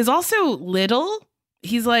 who is also little,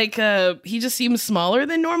 he's like, he just seems smaller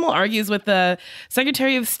than normal, argues with the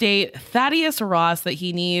Secretary of State, Thaddeus Ross, that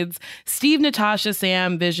he needs Steve, Natasha,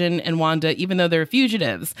 Sam, Vision, and Wanda, even though they're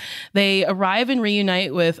fugitives. They arrive and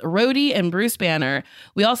reunite with Rhodey and Bruce Banner.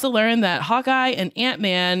 We also learn that Hawkeye and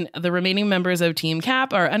Ant-Man, the remaining members of Team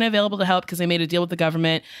Cap, are unavailable to help because they made a deal with the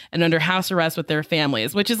government and under house arrest with their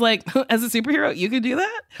families, which is like, as a superhero, you could do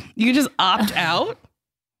that? You could just opt out?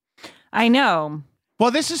 I know. Well,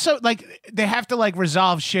 this is so like they have to like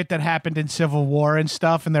resolve shit that happened in Civil War and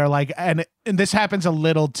stuff, and they're like, and this happens a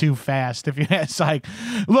little too fast. If you, it's like,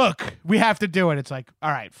 look, we have to do it. It's like, all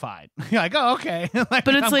right, fine. You're like, oh, okay. Like,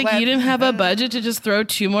 but it's you didn't have a budget to just throw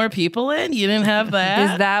 2 more people in. You didn't have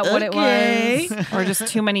that. Is that what it was, or just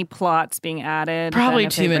too many plots being added? Probably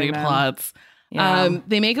too many plots. Yeah.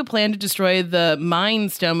 They make a plan to destroy the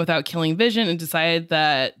Mind Stone without killing Vision and decide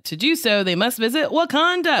that to do so, they must visit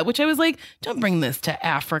Wakanda, which I was like, don't bring this to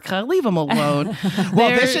Africa. Leave them alone.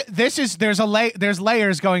 Well, there's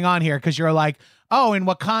layers going on here because you're like, oh, in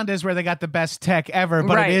Wakanda is where they got the best tech ever,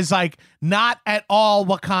 but it is like not at all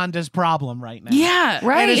Wakanda's problem right now. Yeah,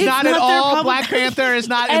 right. It is not at all. Black Panther is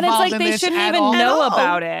not and involved it's like in they this shouldn't at even all. know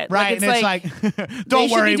about it. Right, and it's like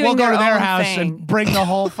don't worry, we'll go to their house and bring the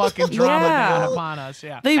whole fucking drama down upon us.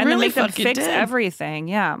 Yeah, they and really make them fix did. everything.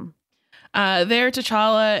 Yeah. There,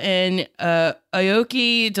 T'Challa and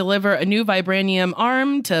Aoki deliver a new vibranium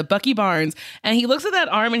arm to Bucky Barnes, and he looks at that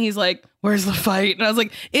arm and he's like, "Where's the fight?" And I was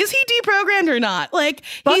like, "Is he deprogrammed or not?" Like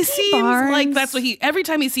Bucky he seems Barnes? like that's what every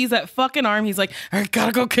time he sees that fucking arm, he's like, "I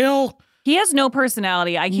gotta go kill." He has no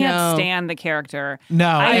personality. I can't stand the character.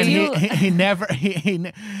 No, he never.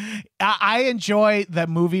 I enjoy the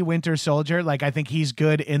movie Winter Soldier. Like, I think he's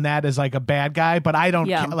good in that as like a bad guy, but I don't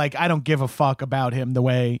I don't give a fuck about him the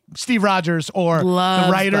way Steve Rogers or the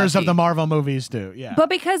writers of the Marvel movies do. Yeah, but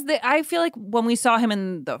because I feel like when we saw him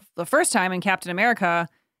in the first time in Captain America,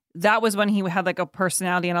 that was when he had like a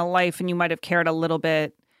personality and a life, and you might have cared a little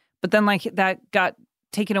bit. But then like that got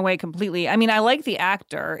taken away completely. I mean, I like the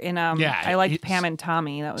actor in I liked Pam and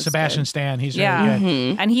Tommy. That was Sebastian good. Stan. He's really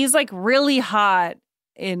good. And he's like really hot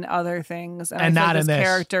in other things, And I feel not like in this this.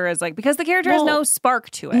 character is like, because the character has no spark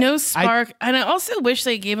to it. No spark. And I also wish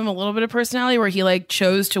they gave him a little bit of personality where he like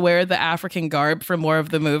chose to wear the African garb for more of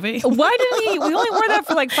the movie. Why didn't he? We only wore that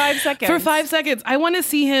for like 5 seconds. For 5 seconds. I want to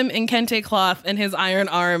see him in kente cloth and his iron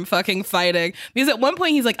arm fucking fighting. Because at one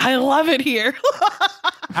point he's like, I love it here.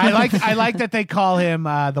 I like that they call him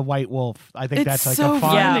the White Wolf. I think that's like so a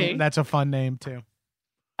fun. funny. That's a fun name too.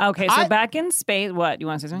 Okay, so back in space, what? You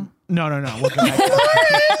want to say something? No. We'll get back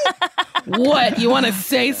to What? You want to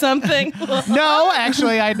say something? No,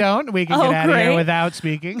 actually, I don't. We can get out of here great. without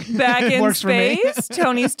speaking. Back in Works for me. space,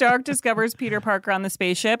 Tony Stark discovers Peter Parker on the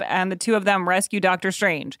spaceship, and the two of them rescue Doctor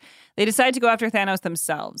Strange. They decide to go after Thanos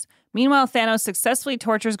themselves. Meanwhile, Thanos successfully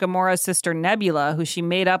tortures Gamora's sister Nebula, who she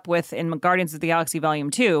made up with in Guardians of the Galaxy Volume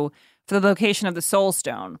 2, for the location of the Soul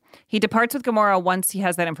Stone. He departs with Gamora once he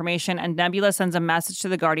has that information, and Nebula sends a message to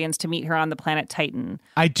the Guardians to meet her on the planet Titan.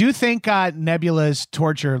 I do think Nebula's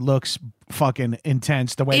torture looks fucking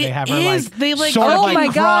intense. The way they have her sort of my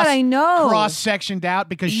God, I know. cross-sectioned out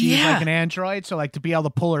because she's like an android. So like to be able to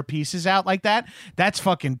pull her pieces out like that, that's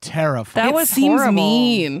fucking terrifying. That was seems horrible.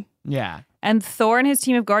 mean. Yeah. And Thor and his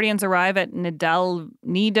team of Guardians arrive at Nidavellir,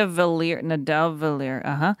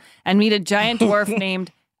 and meet a giant dwarf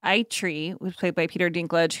named Eitri, who's played by Peter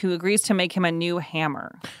Dinklage, who agrees to make him a new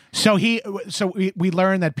hammer. So we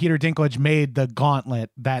learned that Peter Dinklage made the gauntlet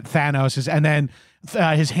that Thanos is, and then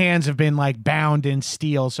his hands have been like bound in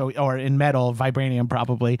steel, or in metal, vibranium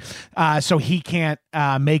probably, so he can't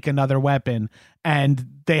make another weapon, and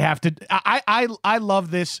they have to. I love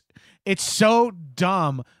this. It's so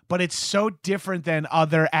dumb, but it's so different than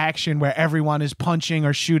other action where everyone is punching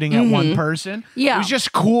or shooting at one person. Yeah, it was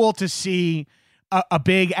just cool to see a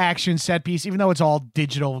big action set piece, even though it's all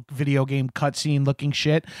digital video game cutscene looking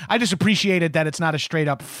shit. I just appreciated that it's not a straight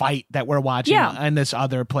up fight that we're watching in this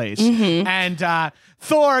other place. And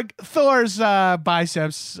Thor's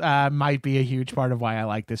biceps might be a huge part of why I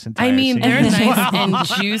like this entire scene. They're nice and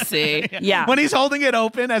juicy. Yeah. When he's holding it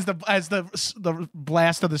open as the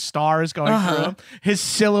blast of the star is going through him, his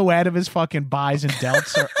silhouette of his fucking buys and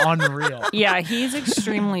delts are unreal. Yeah, he's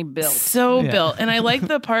extremely built. So built. And I like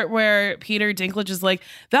the part where Peter Dinklage is like,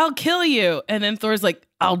 they'll kill you. And then Thor's like,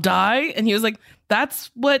 I'll die. And he was like, that's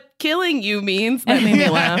what killing you means. That made me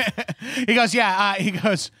laugh. He goes,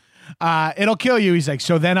 it'll kill you. He's like,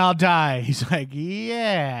 so then I'll die. He's like,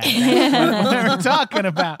 yeah, that's what we're talking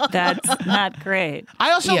about. That's not great.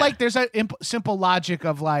 I also like there's a simple logic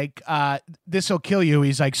of like, this will kill you.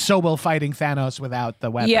 He's like, so will fighting Thanos without the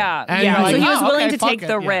weapon. Yeah. And you're So like, he was willing okay, to take fuck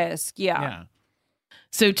the it. risk. Yeah.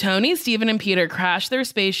 So Tony, Steven, and Peter crash their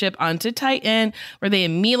spaceship onto Titan, where they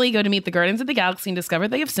immediately go to meet the Guardians of the Galaxy and discover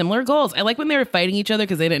they have similar goals. I like when they were fighting each other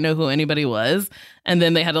because they didn't know who anybody was. And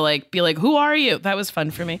then they had to like be like, who are you? That was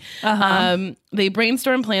fun for me. They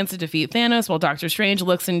brainstorm plans to defeat Thanos while Doctor Strange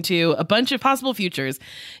looks into a bunch of possible futures.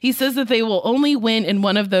 He says that they will only win in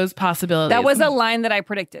one of those possibilities. That was a line that I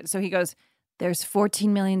predicted. So he goes, there's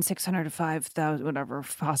 14,605,000 whatever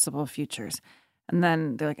possible futures. And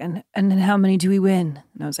then they're like, and then how many do we win?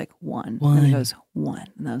 And I was like, one. And he goes, one.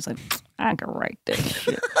 And I was like, I can write this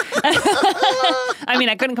shit. I mean,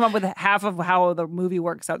 I couldn't come up with half of how the movie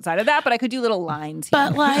works outside of that, but I could do little lines here.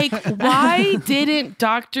 But like, why didn't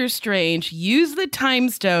Doctor Strange use the time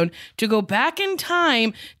stone to go back in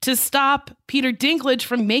time to stop Peter Dinklage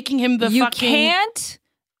from making him the you fucking can't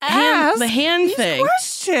ask the hand these thing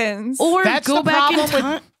questions. or That's go the back in problem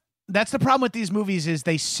time? That's the problem with these movies is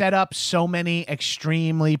they set up so many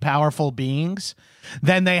extremely powerful beings.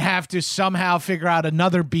 Then they have to somehow figure out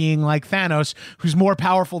another being like Thanos who's more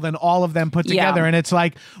powerful than all of them put together. And it's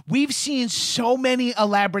like, we've seen so many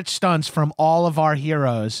elaborate stunts from all of our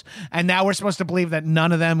heroes. And now we're supposed to believe that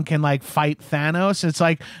none of them can like fight Thanos. It's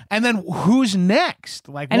like, and then who's next?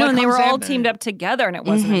 Like, I know, what and they were comes all after? teamed up together and it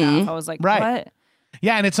wasn't enough. I was like, what?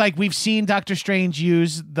 Yeah, and it's like we've seen Doctor Strange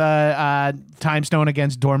use the time stone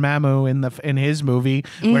against Dormammu in his movie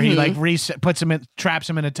where he like traps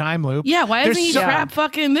him in a time loop. Yeah, why doesn't he trap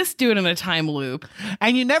fucking this dude in a time loop?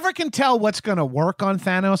 And you never can tell what's going to work on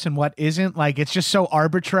Thanos and what isn't. Like, it's just so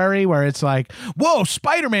arbitrary where it's like, whoa,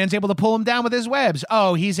 Spider-Man's able to pull him down with his webs.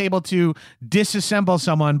 Oh, he's able to disassemble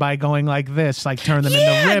someone by going like this, like turn them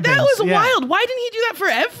into ribbons. That was wild. Why didn't he do that for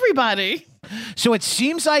everybody? So it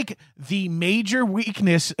seems like the major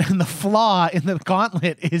weakness and the flaw in the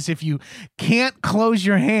gauntlet is if you can't close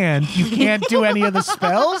your hand, you can't do any of the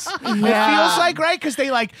spells. It feels like, right? Because they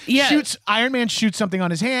Iron Man shoots something on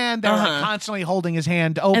his hand. They're like constantly holding his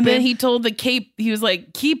hand open. And then he told the cape, he was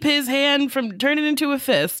like, keep his hand from turning into a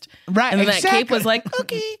fist. Right. And then that cape was like,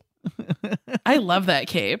 okay. I love that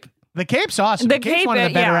cape. The Cape's awesome. The Cape's one of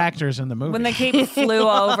the better actors in the movie. When the Cape flew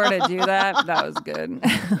over to do that was good.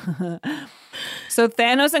 So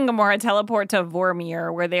Thanos and Gamora teleport to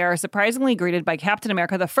Vormir, where they are surprisingly greeted by Captain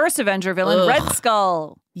America, the first Avenger villain, Red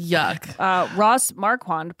Skull. Yuck. Ross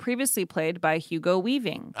Marquand, previously played by Hugo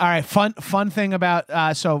Weaving. All right, fun thing about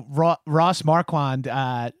Ross Marquand,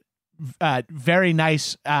 very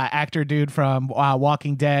nice actor dude from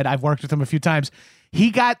Walking Dead. I've worked with him a few times.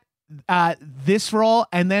 He got this role,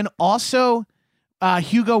 and then also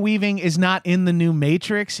Hugo Weaving is not in the new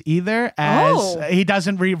Matrix either, as he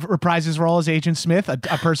doesn't reprise his role as Agent Smith. A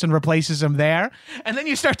person replaces him there, and then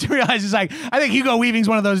you start to realize it's like, I think Hugo Weaving's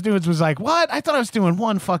one of those dudes was like, what? I thought I was doing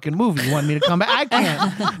one fucking movie. You want me to come back? I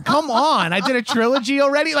can't. Come on. I did a trilogy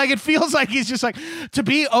already. Like, it feels like he's just like, to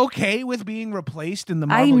be okay with being replaced in the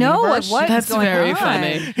Marvel universe. That's very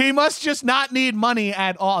funny. He must just not need money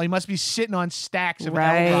at all. He must be sitting on stacks of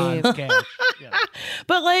Elron's cash. Yeah.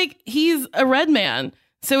 But like, he's a red man.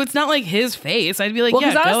 So it's not like his face. I'd be like,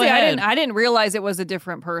 because honestly, go ahead. I didn't realize it was a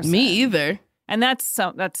different person. Me either. And that's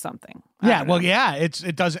something. Yeah, well, yeah,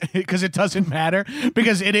 it doesn't, because it doesn't matter,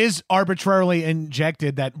 because it is arbitrarily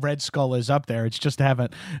injected that Red Skull is up there. It's just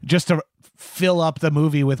to fill up the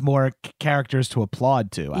movie with more characters to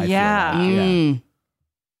applaud to. I feel like.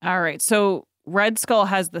 All right, so Red Skull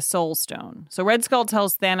has the Soul Stone. So Red Skull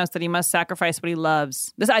tells Thanos that he must sacrifice what he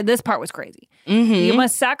loves. This part was crazy. He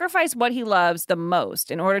must sacrifice what he loves the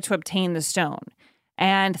most in order to obtain the stone.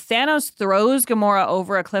 And Thanos throws Gamora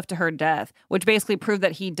over a cliff to her death, which basically proved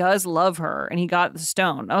that he does love her and he got the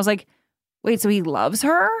stone. I was like, wait, so he loves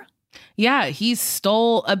her? Yeah, he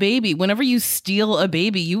stole a baby. Whenever you steal a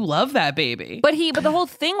baby, you love that baby. But the whole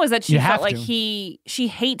thing was that she felt like she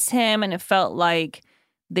hates him, and it felt like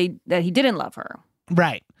that he didn't love her.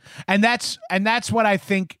 Right. And that's what I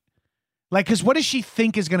think, like, because what does she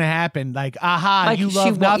think is going to happen? Like, like you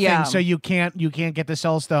love nothing, so you can't get the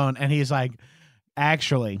Soul Stone. And he's like,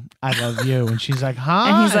 actually, I love you. And she's like, huh?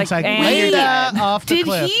 And he's like wait, off the did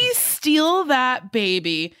cliff. He steal that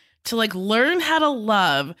baby to like learn how to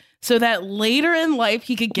love so that later in life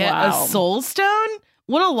he could get a Soul Stone?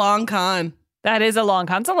 What a long con. That is a long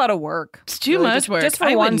con. It's a lot of work. It's too much work. Just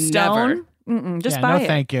for one stone. Just buy it. No,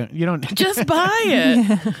 thank you. You don't just buy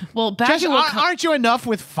it. Well, aren't you enough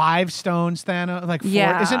with 5 stones, Thanos? Like 4?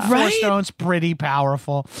 Yeah. Isn't 4 stones pretty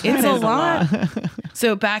powerful? It's a lot.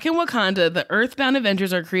 So back in Wakanda, the Earthbound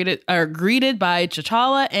Avengers are greeted by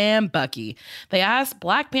T'Challa and Bucky. They ask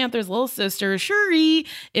Black Panther's little sister Shuri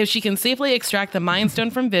if she can safely extract the Mind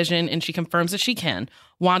Stone from Vision, and she confirms that she can.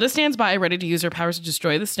 Wanda stands by, ready to use her powers to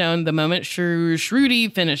destroy the stone the moment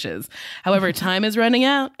Shruti finishes. However, time is running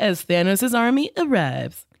out as Thanos' army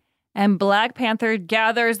arrives. And Black Panther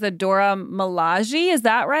gathers the Dora Milaje. Is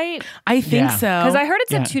that right? I think so. Because I heard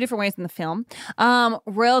it's in 2 different ways in the film.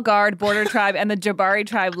 Royal Guard, Border Tribe, and the Jabari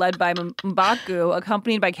Tribe led by M'Baku,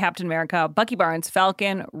 accompanied by Captain America, Bucky Barnes,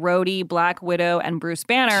 Falcon, Rhodey, Black Widow, and Bruce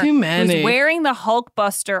Banner. Too many. Who's wearing the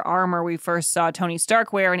Hulkbuster armor we first saw Tony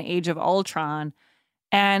Stark wear in Age of Ultron.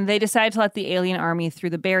 And they decided to let the alien army through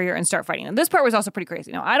the barrier and start fighting them. This part was also pretty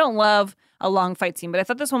crazy. Now, I don't love a long fight scene, but I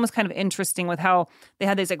thought this one was kind of interesting with how they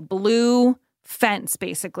had this like blue fence,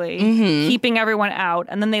 basically, keeping everyone out.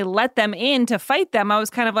 And then they let them in to fight them. I was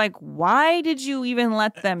kind of like, why did you even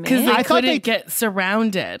let them in? Because they couldn't get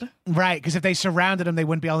surrounded. Right, because if they surrounded them, they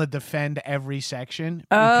wouldn't be able to defend every section.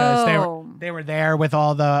 Because they were there with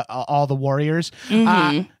all the warriors.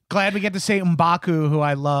 Glad we get to say M'Baku, who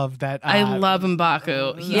I love. I love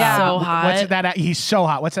M'Baku. He's so hot. He's so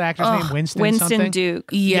hot. What's that actor's name? Winston something? Duke.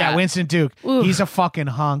 Yeah, Winston Duke. Oof. He's a fucking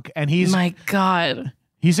hunk, and my God.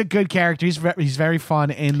 He's a good character. He's very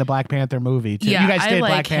fun in the Black Panther movie too. Yeah, you guys did like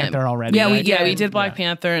Black him. Panther already. Yeah, right? we did Black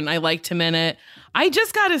Panther, and I liked him in it. I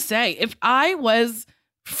just gotta say, if I was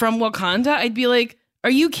from Wakanda, I'd be like,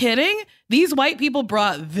 "Are you kidding? These white people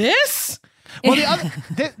brought this." Well,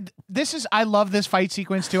 I love this fight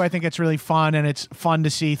sequence too. I think it's really fun, and it's fun to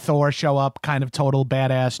see Thor show up, kind of total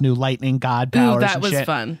badass, new lightning god powers. Ooh, that and was shit.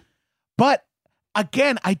 fun. But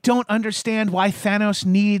again, I don't understand why Thanos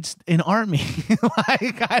needs an army.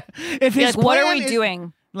 If his what are we is,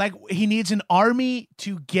 doing? Like, he needs an army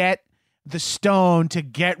to get the stone to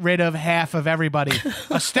get rid of half of everybody,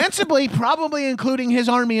 ostensibly, probably including his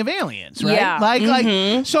army of aliens, right? Yeah.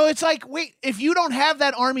 Like, so it's like, wait, if you don't have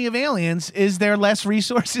that army of aliens, is there less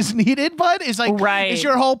resources needed? But is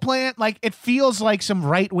your whole plan like? It feels like some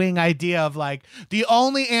right wing idea of like the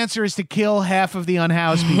only answer is to kill half of the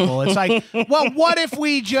unhoused people. It's like, well, what if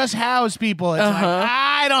we just house people? It's like,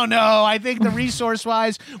 I don't know. I think the resource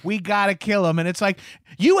wise, we gotta kill them, and it's like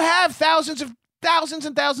you have thousands of thousands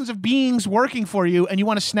and thousands of beings working for you, and you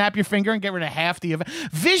want to snap your finger and get rid of half the event.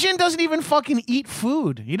 Vision doesn't even fucking eat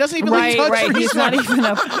food. He doesn't even touch resources. He's not even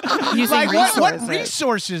using like, resources. What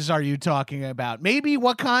resources are you talking about? Maybe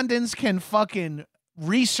Wakandans can fucking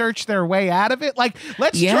research their way out of it. Like,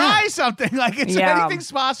 let's try something. Like,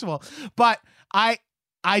 anything's possible. But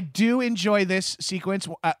I do enjoy this sequence.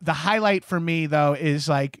 The highlight for me, though, is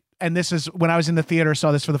like, and this is when I was in the theater,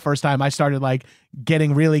 saw this for the first time, I started like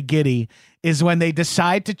getting really giddy, is when they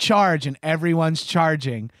decide to charge and everyone's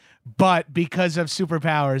charging. But because of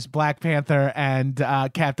superpowers, Black Panther and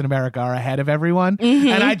Captain America are ahead of everyone. Mm-hmm.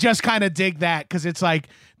 And I just kind of dig that because it's like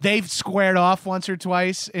they've squared off once or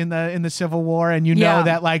twice in the Civil War. And you know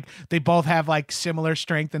that like they both have like similar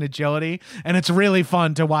strength and agility. And it's really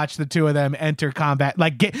fun to watch the two of them enter combat.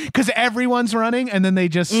 Like, because everyone's running and then they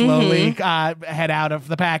just slowly head out of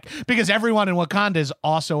the pack. Because everyone in Wakanda is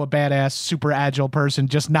also a badass, super agile person,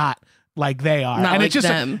 just not like they are. Not and like it's just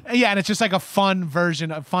them. and it's just like a fun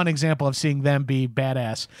example of seeing them be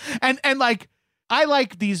badass. And like I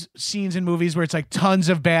like these scenes in movies where it's like tons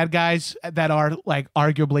of bad guys that are like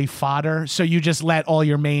arguably fodder. So you just let all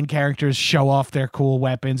your main characters show off their cool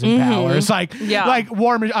weapons and powers. Like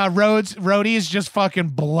Rhodey is just fucking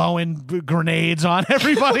blowing grenades on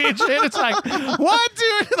everybody and shit. It's like, what,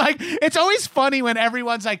 dude? Like, it's always funny when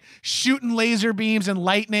everyone's like shooting laser beams and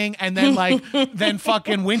lightning, and then like then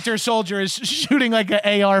fucking Winter Soldier is shooting like an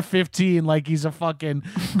AR-15 like he's a fucking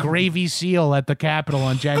gravy seal at the Capitol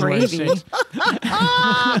on January 6th.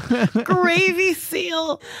 Gravy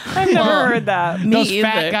seal. I've never heard that. Those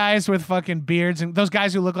fat guys with fucking beards and those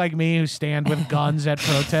guys who look like me who stand with guns at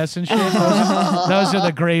protests and shit. Those are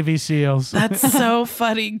the gravy seals. That's so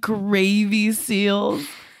funny. Gravy seals.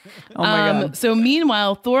 Oh my God. So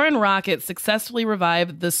meanwhile, Thor and Rocket successfully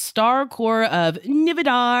revived the star core of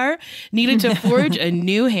Nivedar, needed to forge a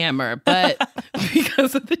new hammer. But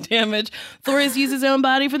because of the damage, Thor has used his own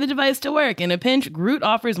body for the device to work. In a pinch, Groot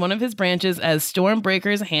offers one of his branches as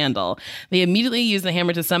Stormbreaker's handle. They immediately use the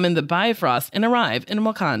hammer to summon the Bifrost and arrive in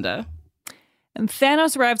Wakanda. And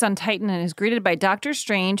Thanos arrives on Titan and is greeted by Doctor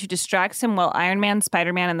Strange, who distracts him while Iron Man,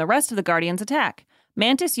 Spider-Man, and the rest of the Guardians attack.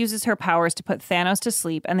 Mantis uses her powers to put Thanos to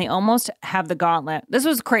sleep, and they almost have the gauntlet. This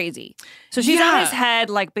was crazy. So she's on his head,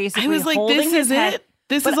 like basically I was like, holding this his is head. it?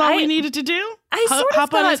 This is all we needed to do? I sort of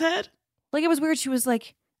hop thought, on his head? Like, it was weird. She was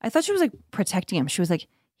like, I thought she was like protecting him. She was like,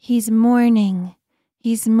 he's mourning.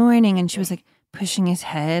 And she was like pushing his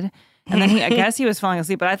head. And then I guess he was falling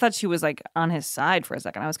asleep, but I thought she was like on his side for a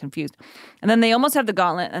second. I was confused. And then they almost have the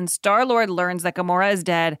gauntlet, and Star-Lord learns that Gamora is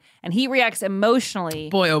dead, and he reacts emotionally.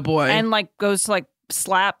 Boy, oh boy. And like goes to like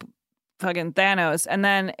slap fucking Thanos, and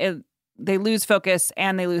then they lose focus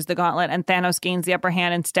and they lose the gauntlet, and Thanos gains the upper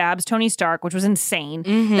hand and stabs Tony Stark, which was insane.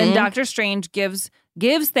 Mm-hmm. Then Doctor Strange gives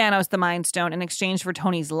Thanos the Mind Stone in exchange for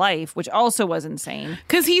Tony's life, which also was insane.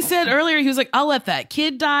 Because he said earlier, he was like, I'll let that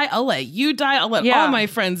kid die, I'll let you die, I'll let all my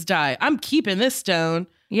friends die. I'm keeping this stone.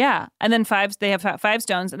 Yeah. And then they have 5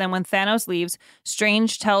 stones, and then when Thanos leaves,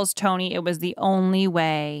 Strange tells Tony it was the only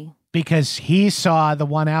way. Because he saw the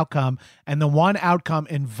one outcome, and the one outcome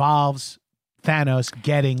involves Thanos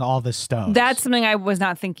getting all the stones. That's something I was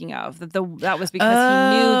not thinking of. That was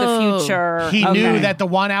because he knew the future. He knew that the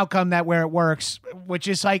one outcome where it works, which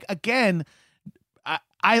is like, again,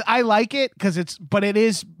 I like it but it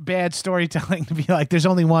is bad storytelling to be like, there's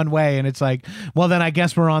only one way, and it's like, well, then I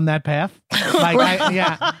guess we're on that path.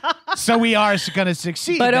 So we are going to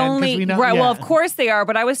succeed, but then, only we know, right. Well, of course they are,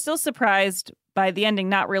 but I was still surprised by the ending,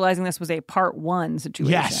 not realizing this was a part 1 situation.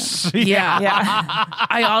 Yes. Yeah.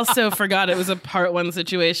 I also forgot it was a part 1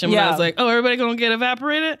 situation when I was like, oh, everybody gonna get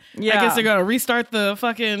evaporated? Yeah. I guess they're gonna restart the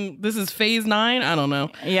fucking, this is phase 9? I don't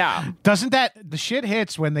know. Yeah. Doesn't the shit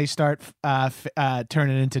hits when they start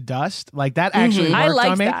turning into dust? Like, that actually worked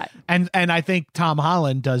on me. That. And I think Tom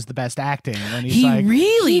Holland does the best acting when he's he like,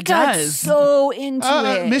 really he does. Got so into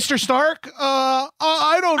it. Mr. Stark, I'm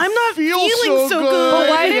not feeling so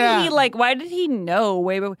good. But why did he know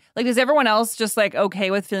way before? Like, is everyone else just like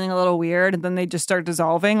okay with feeling a little weird, and then they just start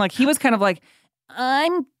dissolving? Like, he was kind of like,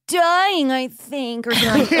 I'm dying, I think, or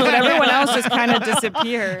something. But everyone else just kind of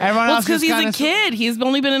disappeared. Well, it's because he's a kid. He's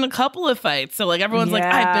only been in a couple of fights, so like everyone's like,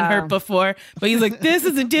 I've been hurt before, but he's like, this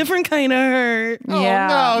is a different kind of hurt. Oh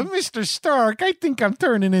no, Mr. Stark, I think I'm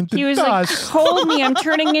turning into dust. He was like, hold me, I'm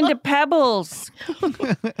turning into pebbles.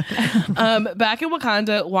 Back in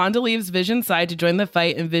Wakanda, Wanda leaves Vision's side to join the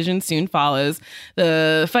fight, and Vision soon follows.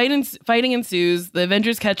 The fighting ensues. The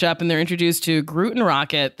Avengers catch up, and they're introduced to Groot and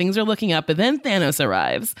Rocket. Things are looking up, but then Thanos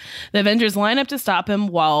arrives. The Avengers line up to stop him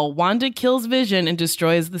while Wanda kills Vision and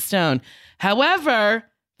destroys the stone. However,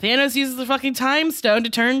 Thanos uses the fucking time stone to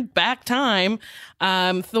turn back time.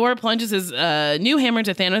 Thor plunges his new hammer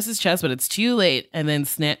into Thanos' chest, but it's too late. And then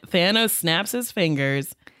Thanos snaps his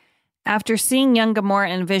fingers. After seeing young Gamora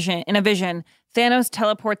in a vision, Thanos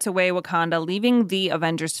teleports away Wakanda, leaving the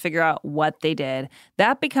Avengers to figure out what they did.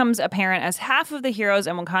 That becomes apparent as half of the heroes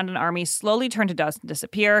and Wakandan army slowly turn to dust and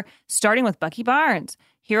disappear, starting with Bucky Barnes.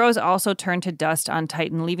 Heroes also turn to dust on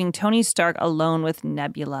Titan, leaving Tony Stark alone with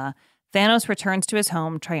Nebula. Thanos returns to his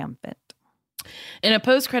home triumphant. In a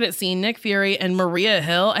post-credit scene, Nick Fury and Maria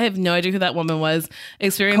Hill, I have no idea who that woman was,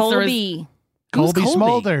 experienced Colby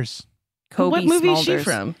Smulders. What movie is she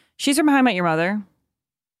from? She's from How I Met Your Mother.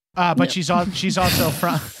 But she's also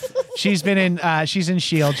from. She's in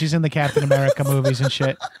S.H.I.E.L.D. She's in the Captain America movies and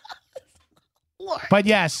shit. But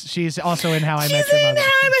yes, she's also in How I Met Your Mother. How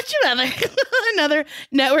I Met Your Mother. Another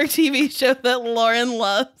network TV show that Lauren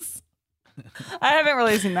loves. I haven't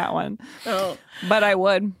really seen that one. Oh. But I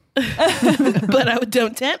would.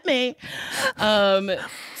 Don't tempt me.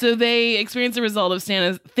 So they experience the result of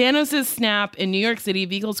Thanos' snap in New York City.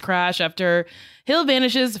 Vehicles crash after Hill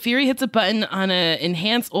vanishes. Fury hits a button on an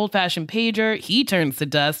enhanced old-fashioned pager. He turns to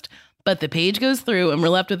dust, but the page goes through, and we're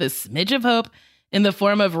left with a smidge of hope in the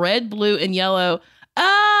form of red, blue, and yellow.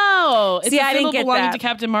 Oh, it's I didn't get belonging that. to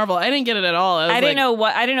Captain Marvel. I didn't get it at all. I didn't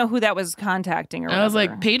know who that was contacting. I was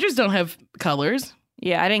like, pagers don't have colors.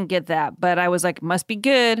 Yeah, I didn't get that, but I was like, must be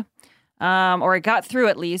good. Or it got through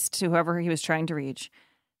at least to whoever he was trying to reach.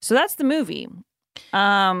 So that's the movie.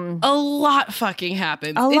 A lot fucking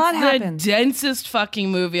happens. It's the densest fucking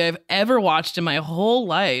movie I've ever watched in my whole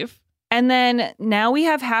life. And then now we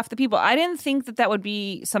have half the people. I didn't think that would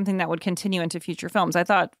be something that would continue into future films. I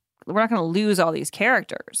thought we're not going to lose all these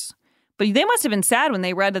characters. But they must have been sad when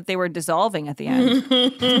they read that they were dissolving at the end.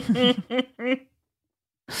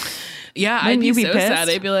 Yeah, I'd be so sad.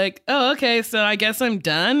 I'd be like, oh, okay, so I guess I'm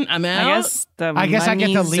done. I'm out. I guess I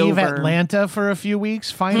get to leave Atlanta for a few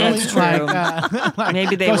weeks, finally. That's true. Like,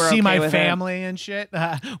 maybe they go were see okay my with family and shit.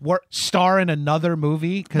 Star in another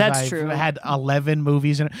movie because I've true. had 11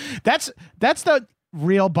 movies. That's the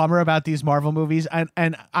real bummer about these Marvel movies.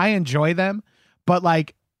 And I enjoy them, but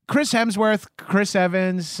like Chris Hemsworth, Chris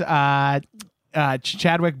Evans, Chadwick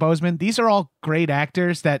Boseman, these are all great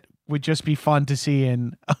actors that would just be fun to see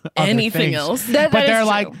in anything else.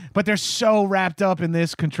 But they're so wrapped up in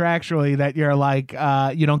this contractually that you're like,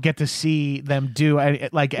 you don't get to see them do anything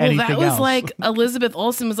else. That was like Elizabeth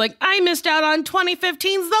Olsen was like, I missed out on 2015's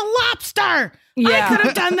The Lobster. Yeah. I could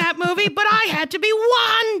have done that movie, but I had to be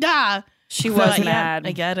Wanda. She was mad. Yeah,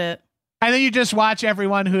 I get it. And then you just watch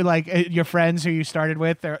everyone who, like, your friends who you started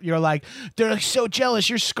with, they're like so jealous,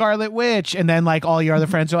 you're Scarlet Witch. And then, like, all your other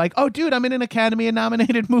friends are like, oh, dude, I'm in an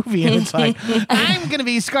Academy-nominated movie. And it's like, I'm going to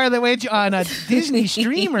be Scarlet Witch on a Disney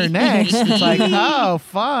streamer next. It's like, oh,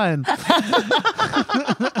 fun.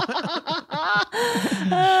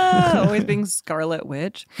 Always being Scarlet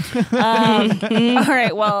Witch. All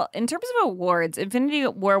right, well, in terms of awards, Infinity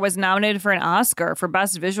War was nominated for an Oscar for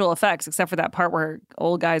Best Visual Effects, except for that part where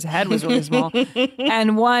old guy's head was really small,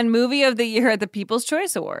 and won Movie of the Year at the People's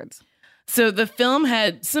Choice Awards. So the film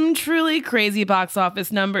had some truly crazy box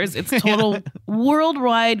office numbers. Its total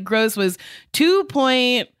worldwide gross was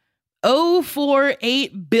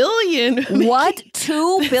 $2.048 billion. What?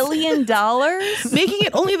 $2 billion? Making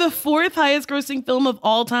it only the fourth highest grossing film of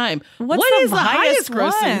all time. What is the highest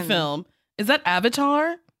grossing film? Is that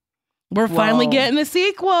Avatar? We're finally getting a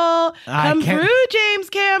sequel. Come through, James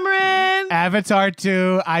Cameron. Avatar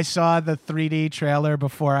 2. I saw the 3D trailer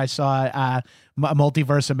before I saw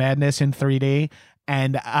Multiverse of Madness in 3D.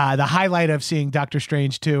 And the highlight of seeing Doctor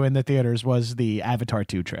Strange 2 in the theaters was the Avatar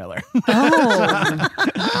 2 trailer. Oh.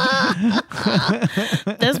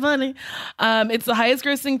 That's funny. It's the highest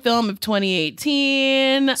grossing film of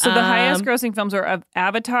 2018. So the highest grossing films are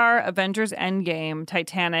Avatar, Avengers Endgame,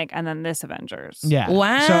 Titanic, and then this Avengers. Yeah.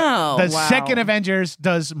 Wow. So the second Avengers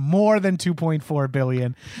does more than $2.4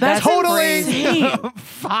 billion. That's totaling crazy.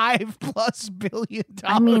 $5+ billion.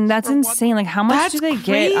 I mean, that's insane. Like, how much do they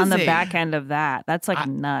crazy. get on the back end of that? That's like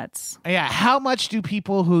nuts. Yeah. How much do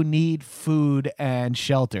people who need food and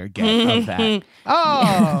shelter get of that?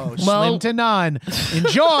 Oh, slim to none.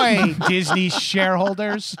 Enjoy, Disney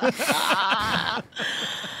shareholders.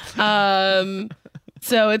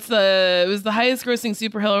 So it was the highest grossing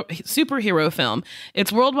superhero film.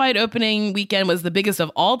 Its worldwide opening weekend was the biggest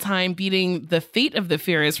of all time, beating The Fate of the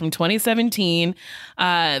Furious from 2017.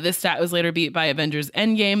 This stat was later beat by Avengers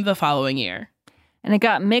Endgame the following year. And it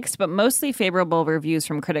got mixed but mostly favorable reviews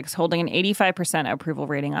from critics, holding an 85% approval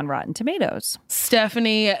rating on Rotten Tomatoes.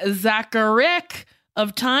 Stephanie Zacharek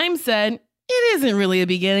of Time said, it isn't really a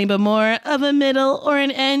beginning, but more of a middle or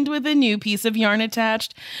an end with a new piece of yarn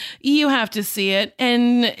attached. You have to see it,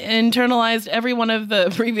 and internalized every one of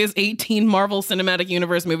the previous 18 Marvel Cinematic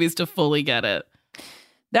Universe movies to fully get it.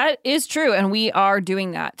 That is true, and we are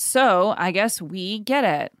doing that. So I guess we get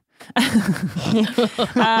it.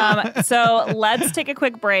 So let's take a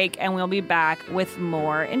quick break, and we'll be back with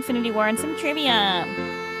more Infinity War and some trivia.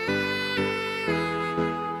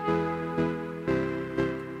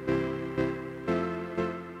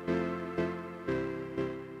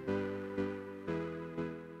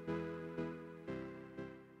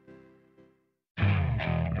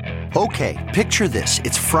 Okay, picture this.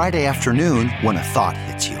 It's Friday afternoon when a thought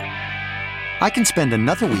hits you. I can spend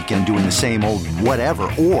another weekend doing the same old whatever,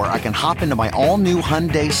 or I can hop into my all-new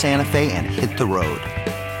Hyundai Santa Fe and hit the road.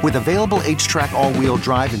 With available H-Track all-wheel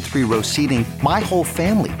drive and 3-row seating, my whole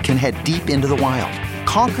family can head deep into the wild.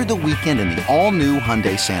 Conquer the weekend in the all-new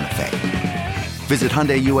Hyundai Santa Fe. Visit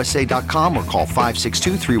HyundaiUSA.com or call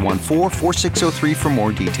 562-314-4603 for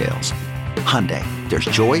more details. Hyundai, there's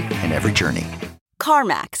joy in every journey.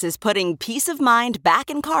 CarMax is putting peace of mind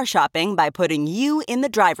back in car shopping by putting you in the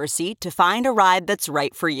driver's seat to find a ride that's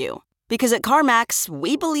right for you. Because at CarMax,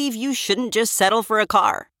 we believe you shouldn't just settle for a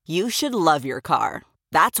car. You should love your car.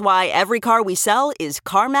 That's why every car we sell is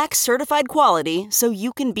CarMax certified quality, so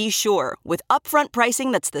you can be sure with upfront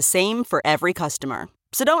pricing that's the same for every customer.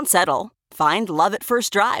 So don't settle. Find love at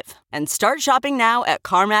first drive and start shopping now at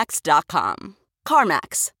CarMax.com.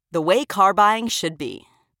 CarMax, the way car buying should be.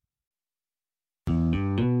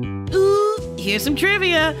 Here's some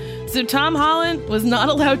trivia. So Tom Holland was not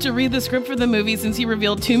allowed to read the script for the movie since he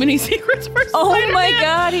revealed too many secrets for Spider-Man. Oh my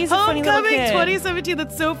God, he's a funny little Homecoming kid. 2017,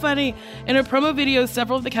 that's so funny. In a promo video,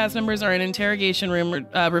 several of the cast members are in an interrogation room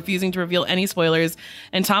refusing to reveal any spoilers,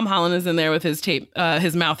 and Tom Holland is in there with his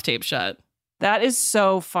mouth taped shut. That is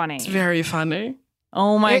so funny. It's very funny.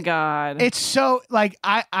 Oh my God. It's so like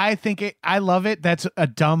I think I love it. That's a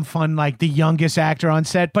dumb fun, like the youngest actor on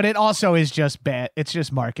set, but it also is just bad. It's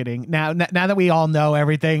just marketing. Now that we all know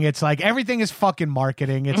everything, it's like everything is fucking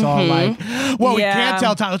marketing. It's all like, well, we can't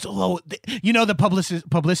tell time. The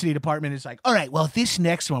publicity department is like, all right, well, this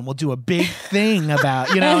next one we'll do a big thing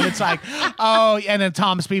about, and it's like, oh, and then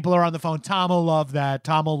Tom's people are on the phone. Tom will love that.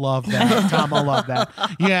 Tom will love that. Tom will love that.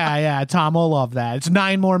 Yeah, Tom will love that. It's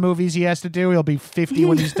 9 more movies he has to do. He'll be 50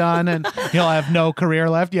 when he's done, and he'll have no career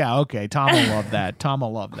left. Yeah, okay. Tom will love that. Tom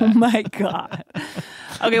will love that. Oh my God.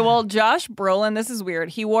 Okay, well, Josh Brolin, this is weird.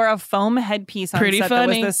 He wore a foam headpiece on set that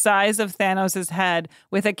was the size of Thanos' head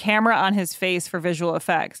with a camera on his face for visual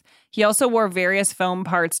effects. He also wore various foam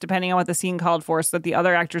parts depending on what the scene called for so that the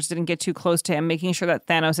other actors didn't get too close to him, making sure that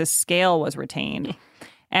Thanos' scale was retained.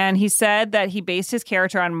 And he said that he based his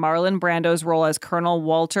character on Marlon Brando's role as Colonel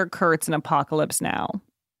Walter Kurtz in Apocalypse Now.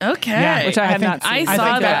 Okay. Yeah, which I have not seen. I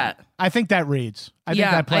saw that. I think that reads. I Yeah,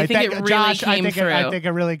 think that plays. I think it really Josh, came I through. think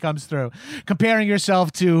it really comes through. Comparing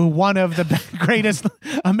yourself to one of the greatest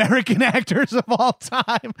American actors of all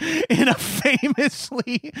time in a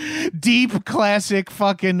famously deep classic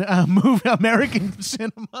fucking movie, American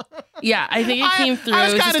cinema. Yeah, I think it came through. I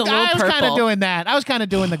was It was just a little kind purple. of doing that. I was kind of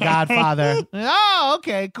doing The Godfather. Oh,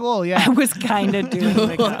 okay, cool. Yeah, I was kind of doing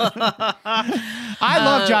the Godfather. I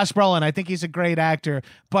love Josh Brolin. I think he's a great actor.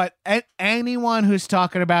 But anyone who's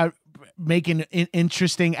talking about making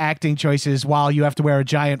interesting acting choices while you have to wear a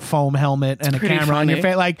giant foam helmet and a camera on your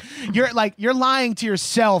face, you're lying to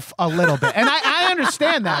yourself a little bit. And I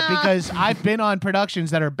understand that because I've been on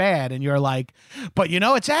productions that are bad, and you're like, but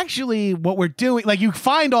it's actually what we're doing. Like, you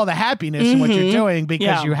find all the happiness in what you're doing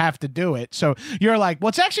because you have to do it. So you're like, well,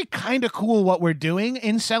 it's actually kind of cool what we're doing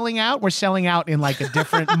in selling out. We're selling out in like a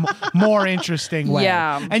different, more interesting way.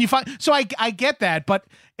 Yeah. And you find, so I get that, but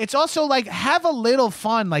it's also like, have a little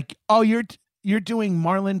fun. Like, oh, you're doing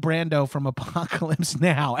Marlon Brando from Apocalypse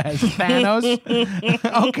Now as Thanos.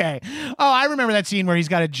 Okay. Oh, I remember that scene where he's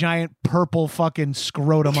got a giant purple fucking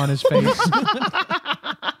scrotum on his face.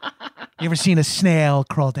 You ever seen a snail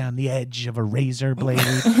crawl down the edge of a razor blade?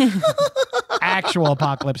 Actual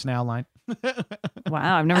Apocalypse Now line.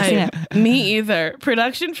 Wow, I've never seen it. Me either.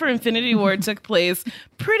 Production for Infinity War took place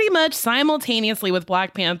pretty much simultaneously with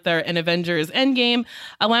Black Panther and Avengers Endgame,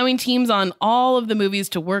 allowing teams on all of the movies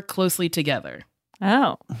to work closely together.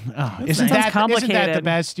 Oh, isn't that the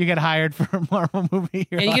best? You get hired for a Marvel movie,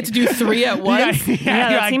 and you get to do 3 at once.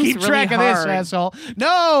 That seems keep really track hard. of this, asshole.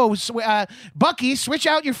 No, Bucky, switch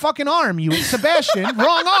out your fucking arm. You Sebastian,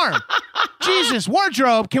 wrong arm. Jesus,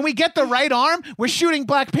 wardrobe, can we get the right arm? We're shooting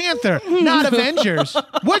Black Panther, not Avengers.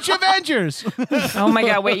 Which Avengers? Oh my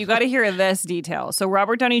God, wait, you got to hear this detail. So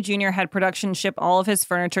Robert Downey Jr. had production ship all of his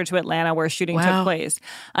furniture to Atlanta where shooting took place.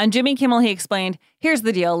 On Jimmy Kimmel, he explained, here's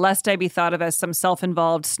the deal, lest I be thought of as some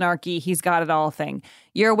self-involved, snarky, he's got it all thing.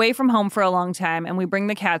 You're away from home for a long time, and we bring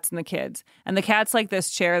the cats and the kids. And the cats like this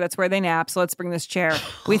chair, that's where they nap, so let's bring this chair.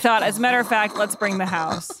 We thought, as a matter of fact, let's bring the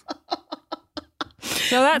house.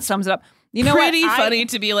 So that sums it up. You know Pretty what? funny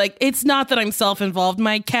to be like, it's not that I'm self-involved.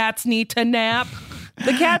 My cats need to nap.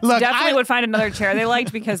 The cats definitely would find another chair they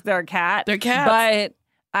liked because they're a cat. They're cats. But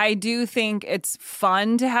I do think it's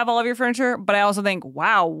fun to have all of your furniture. But I also think,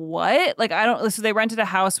 wow, what? Like, I don't. So they rented a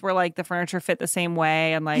house where like the furniture fit the same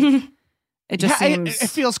way, and like it just seems. It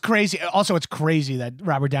feels crazy. Also, it's crazy that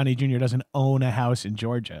Robert Downey Jr. doesn't own a house in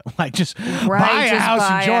Georgia. Like, just buy a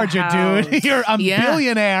house in Georgia, dude. You're a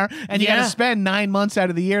billionaire, and you got to spend 9 months out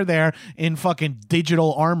of the year there in fucking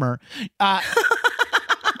digital armor.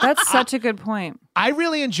 That's such a good point. I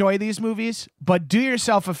really enjoy these movies, but do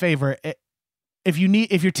yourself a favor. If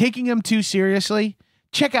you're taking them too seriously,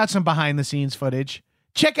 check out some behind the scenes footage.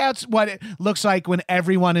 Check out what it looks like when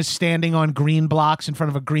everyone is standing on green blocks in front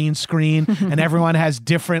of a green screen and everyone has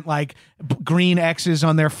different like green X's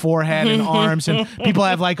on their forehead and arms and people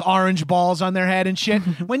have like orange balls on their head and shit.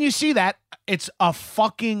 When you see that, it's a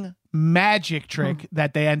fucking magic trick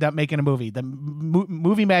that they end up making a movie. The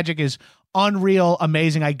movie magic is unreal,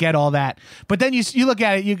 amazing. I get all that. But then you look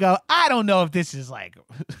at it, you go, I don't know if this is like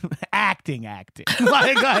acting. like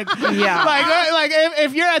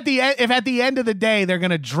if you're at the end, if at the end of the day they're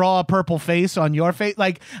gonna draw a purple face on your face,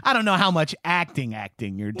 like I don't know how much acting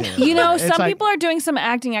you're doing. You know, some people are doing some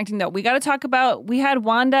acting though. We got to talk about. We had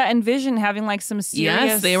Wanda and Vision having like some serious.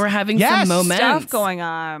 Yes, they were having some moments stuff going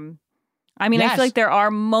on. I mean, I feel like there are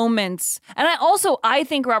moments. And I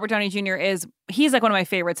think Robert Downey Jr. he's like one of my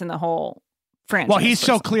favorites in the whole franchise. Well, he's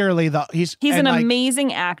so clearly he's an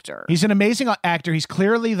amazing actor. He's an amazing actor. He's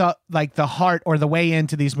clearly the heart or the way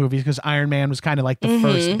into these movies because Iron Man was kind of like the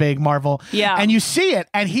first big Marvel. Yeah. And you see it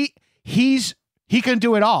and he can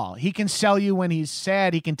do it all. He can sell you when he's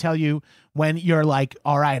sad. He can tell you when you're like,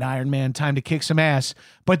 all right, Iron Man, time to kick some ass.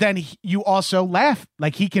 But then you also laugh.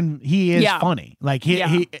 Like he is funny. Like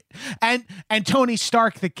and Tony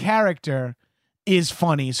Stark, the character, is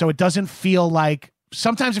funny. So it doesn't feel like,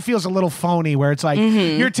 sometimes it feels a little phony where it's like,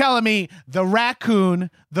 you're telling me the raccoon,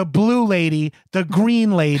 the blue lady, the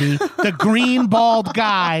green lady, the green bald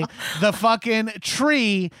guy, the fucking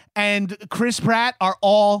tree, and Chris Pratt are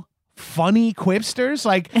all funny quipsters.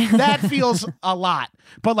 Like that feels a lot.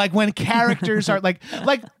 But like when characters are like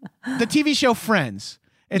the TV show Friends,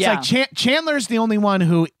 it's like Chandler's the only one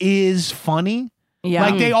who is funny. Yeah.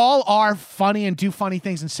 Like they all are funny and do funny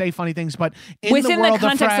things and say funny things, but within the world the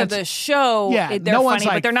context of the show, they're funny,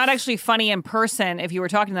 like, but they're not actually funny in person. If you were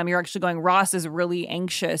talking to them, you're actually going, Ross is really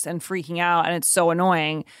anxious and freaking out, and it's so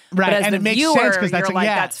annoying. Right, but as and the it makes viewer, sense because you're like,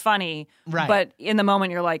 that's funny. Right. But in the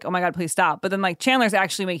moment, you're like, oh my God, please stop. But then like Chandler's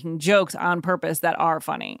actually making jokes on purpose that are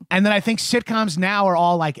funny. And then I think sitcoms now are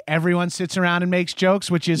all like everyone sits around and makes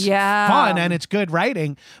jokes, which is fun and it's good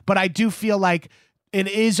writing. But I do feel like it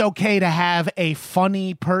is okay to have a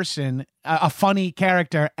funny person, a funny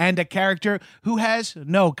character, and a character who has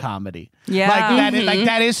no comedy. Yeah. Like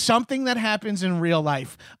that is something that happens in real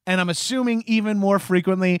life. And I'm assuming even more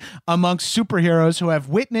frequently amongst superheroes who have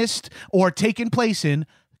witnessed or taken place in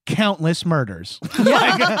countless murders.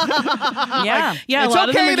 Yeah. Yeah, it's a lot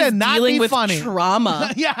okay of them are to not dealing be with funny.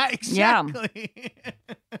 trauma. Yeah, exactly.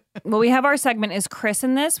 Well, we have our segment, Is Chris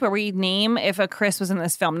in This?, where we name if a Chris was in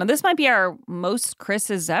this film. Now, this might be our most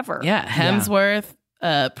Chris's ever. Yeah, Hemsworth,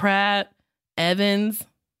 Pratt, Evans.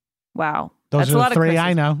 Wow. Those That's are a lot the three of Chris's.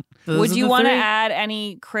 I know. Would you want to add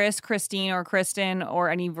any Chris, Christine, or Kristen, or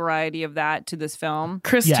any variety of that to this film?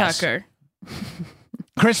 Chris Tucker.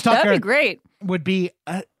 Chris Tucker. That'd be great. Would be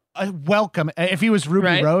a welcome if he was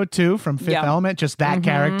Ruby Road too from Fifth Element. Just that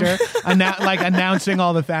character, announcing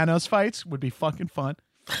all the Thanos fights would be fucking fun.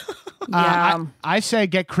 I say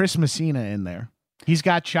get Chris Messina in there. He's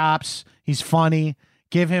got chops. He's funny.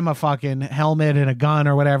 Give him a fucking helmet and a gun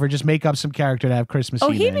or whatever. Just make up some character to have Chris Messina.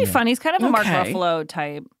 Oh, he'd be in fun. He's kind of a Mark Ruffalo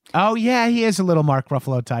type. Oh yeah, he is a little Mark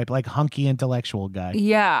Ruffalo type, like hunky intellectual guy.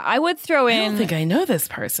 Yeah, I would throw in. I don't think I know this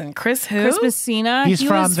person. Chris who? Chris Messina. He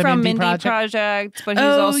was from Mindy Project, but he's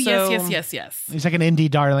also yes. He's like an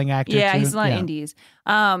indie darling actor. Yeah, too. he's not indies.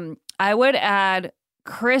 I would add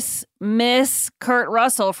Miss Kurt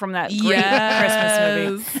Russell from that great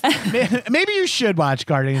Christmas movie. Maybe you should watch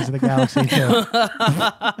Guardians of the Galaxy too.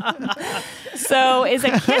 So, is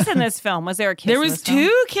a kiss in this film? Was there a kiss? There was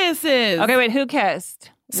two kisses. Okay, wait, who kissed?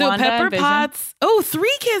 So Wanda Pepper and Vision. Potts.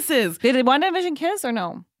 3 kisses. Did Wanda and Vision kiss or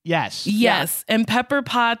no? Yes. Yes. And Pepper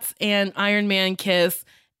Potts and Iron Man kiss.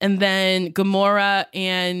 And then Gamora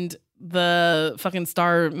and the fucking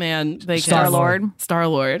Starman.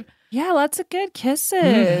 Star-Lord. Yeah, lots of good kisses.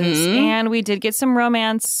 Mhm. And we did get some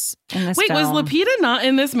romance in this Wait, was film. Lupita not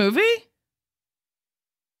in this movie?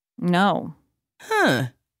 No. Huh.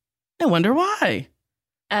 I wonder why.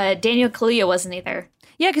 Daniel Kaluuya wasn't either.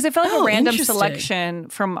 Yeah, because it felt like a random interesting. selection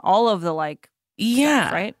from all of the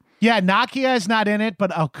stuff, right? Yeah, Nakia is not in it,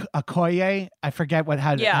 but Okoye, I forget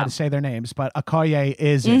how to say their names, but Okoye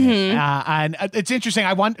is in it, and it's interesting.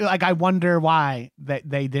 I wonder why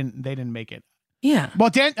they didn't make it. Yeah.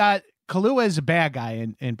 Well, Kaluuya is a bad guy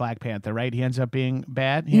in Black Panther, right? He ends up being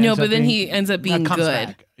bad. He ends up being comes good.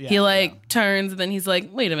 back. Yeah, he turns and then he's like,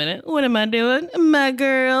 wait a minute, what am I doing? My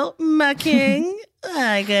girl, my king.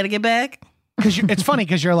 I gotta get back. Because it's funny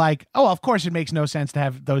because you're like, oh, of course it makes no sense to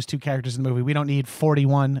have those two characters in the movie. We don't need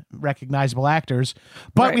 41 recognizable actors,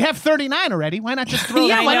 but we have 39 already. Why not just throw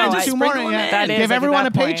why not just two more? Give everyone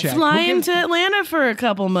a paycheck. Fly him to Atlanta for a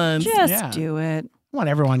couple months. Just do it. I want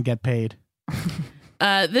everyone to get paid.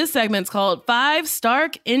 This segment's called 5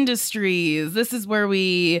 Stark Industries. This is where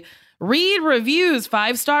we read reviews,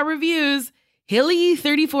 5-star reviews.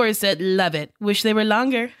 Hilly34 said, love it. Wish they were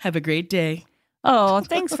longer. Have a great day. Oh,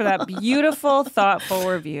 thanks for that beautiful, thoughtful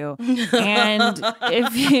review. And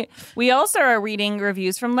we also are reading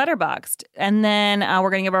reviews from Letterboxd. And then we're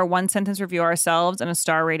going to give our 1-sentence review ourselves and a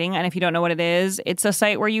star rating. And if you don't know what it is, it's a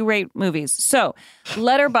site where you rate movies. So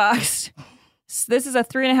Letterboxd, this is a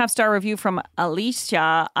 3.5-star review from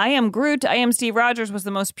Alicia. I am Groot. I am Steve Rogers was the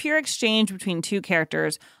most pure exchange between two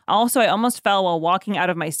characters. Also, I almost fell while walking out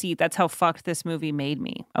of my seat. That's how fucked this movie made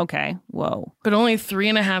me. Okay. Whoa. But only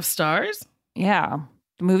 3.5 stars? Yeah.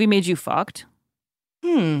 The movie made you fucked?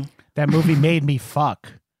 That movie made me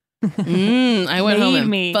fuck. I went home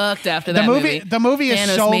and fucked after that movie. The movie is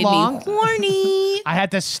Thanos so made long. Me horny. I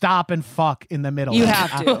had to stop and fuck in the middle. You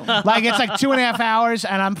have to. It's like 2.5 hours,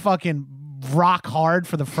 and I'm fucking rock hard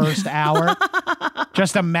for the first hour.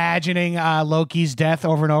 Just imagining Loki's death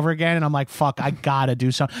over and over again, and I'm like, fuck, I gotta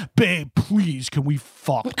do something. Babe, please, can we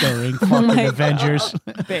fuck during fucking Avengers?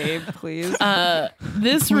 Babe, please.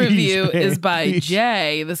 This Please, review babe, is by please.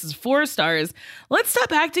 Jay. This is 4 stars. Let's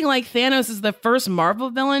stop acting like Thanos is the first Marvel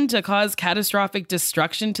villain to cause catastrophic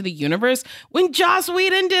destruction to the universe when Joss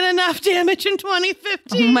Whedon did enough damage in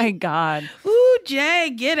 2015. Oh my God. Ooh,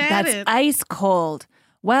 Jay, get at That's it. ice cold.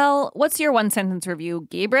 Well, what's your 1-sentence review,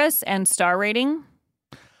 Gabrus, and star rating?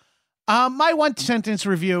 My 1-sentence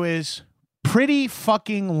review is pretty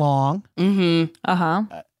fucking long. Mm-hmm. Uh-huh.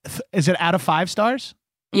 Is it out of 5 stars?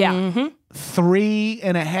 Yeah. Mm-hmm.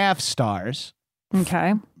 3.5 stars.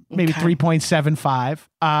 Okay. Maybe 3.75.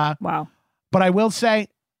 Wow. But I will say,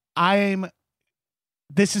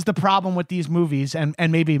 this is the problem with these movies, and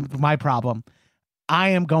maybe my problem. I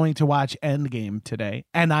am going to watch Endgame today,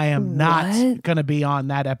 and I am not going to be on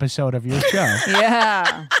that episode of your show.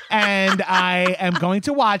 Yeah. And I am going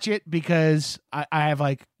to watch it because I have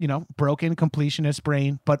broken completionist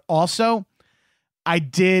brain, but also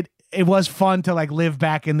it was fun to live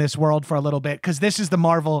back in this world for a little bit because this is the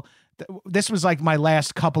Marvel. This was my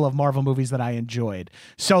last couple of Marvel movies that I enjoyed.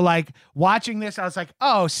 So watching this, I was like,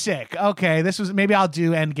 oh, sick. Okay, maybe I'll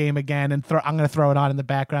do Endgame again, and I'm going to throw it on in the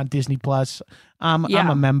background. Disney Plus. I'm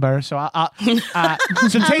a member, so I'll I'm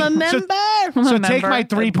a member. So take my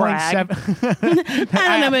 3.7. I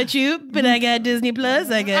don't know about you, but I got Disney Plus.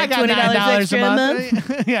 I got $20 extra a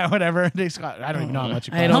month. Yeah, whatever. I don't even know how much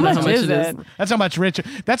it costs. I don't know how much it is. That's how much rich.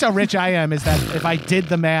 That's how rich I am. Is that if I did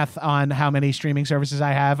the math on how many streaming services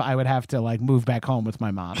I have, I would have to move back home with my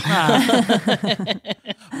mom.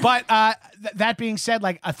 But that being said,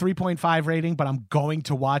 a 3.5 rating. But I'm going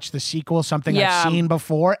to watch the sequel, something I've seen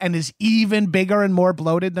before, and is even bigger and more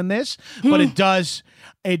bloated than this. But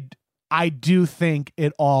I do think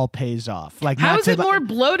it all pays off. How is it more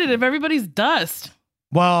bloated if everybody's dust?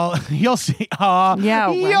 Well, you'll see.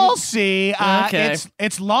 You'll see. Okay.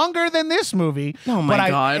 It's longer than this movie. Oh my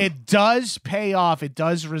God! It does pay off. It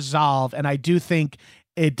does resolve, and I do think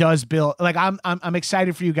it does build. I'm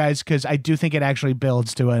excited for you guys because I do think it actually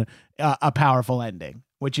builds to a powerful ending,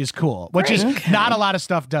 which is cool. Not a lot of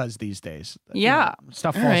stuff does these days. Yeah,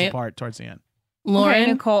 stuff falls apart towards the end. Lauren,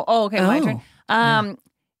 okay, Nicole. Oh, okay, my turn.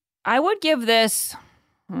 I would give this.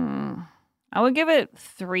 I would give it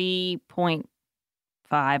 3.5.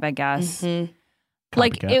 I guess.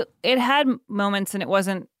 Mm-hmm. It had moments, and it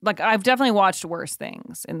wasn't I've definitely watched worse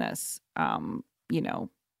things in this.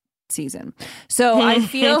 Season. So I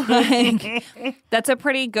feel like that's a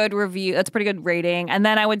pretty good review. That's a pretty good rating. And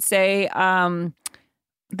then I would say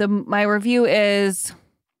My review is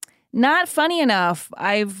not funny enough.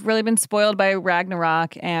 I've really been spoiled by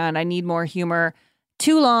Ragnarok, and I need more humor.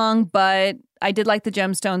 Too long, but I did like the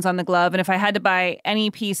gemstones on the glove. And if I had to buy any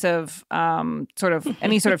piece of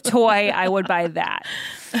any sort of toy, I would buy that.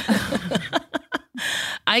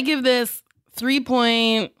 I give this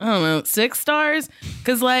 3.6 stars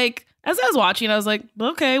because, like, as I was watching, I was like,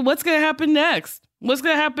 okay, what's gonna happen next?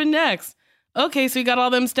 Okay, so you got all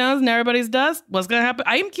them stones and everybody's dust. What's going to happen?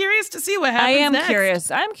 I am curious to see what happens next.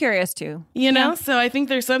 Curious. I'm curious too. You know? So I think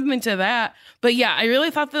there's something to that. But yeah, I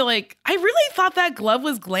really thought that glove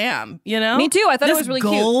was glam, you know? Me too. I thought it was really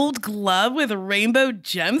cute. Gold glove with rainbow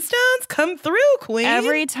gemstones? Come through, queen.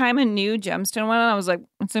 Every time a new gemstone went on, I was like,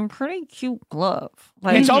 it's a pretty cute glove.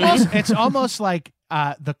 Like, it's almost like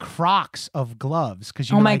the Crocs of gloves, because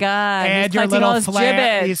you God, add your little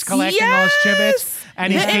flair. He's collecting all his gibbets,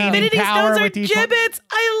 and he's gaining Infinity power Stones with these gibbets.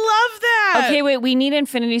 I love that. Okay, wait, we need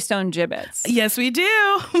Infinity Stone gibbets. Yes, we do.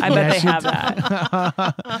 I bet they have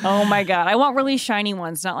that. Oh my God, I want really shiny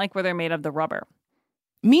ones, not like where they're made of the rubber.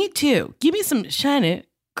 Me too. Give me some shiny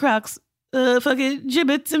Crocs, fucking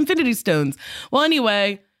gibbets, Infinity Stones. Well,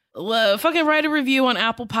 anyway. Fucking write a review on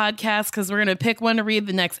Apple Podcasts, because we're going to pick one to read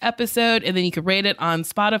the next episode, and then you can rate it on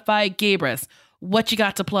Spotify. Gabrus, what you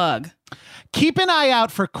got to plug? Keep an eye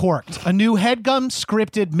out for Corked, a new HeadGum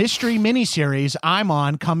scripted mystery miniseries I'm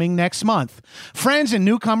on coming next month. Friends and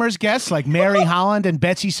newcomers guests like Mary Holland and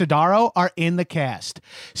Betsy Sidaro are in the cast.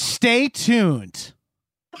 Stay tuned.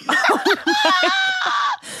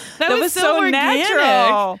 That was so organic.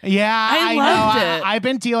 Natural. Yeah, I loved it.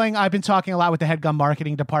 I've been talking a lot with the HeadGum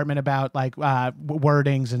marketing department about like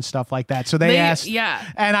wordings and stuff like that. So they asked,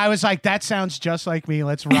 and I was like, that sounds just like me.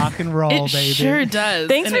 Let's rock and roll, it baby. Sure does.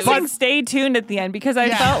 Thanks for saying stay tuned at the end, because I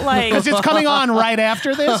felt like because it's coming on right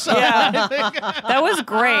after this. Yeah, that was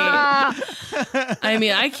great. I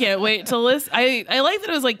mean, I can't wait to listen. I like that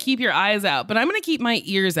it was like keep your eyes out, but I'm going to keep my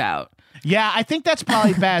ears out. Yeah, I think that's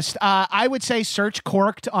probably best. I would say search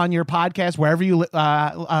Corked on your podcast, wherever you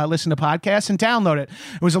listen to podcasts, and download it.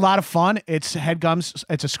 It was a lot of fun. It's HeadGum's.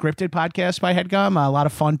 It's a scripted podcast by HeadGum. A lot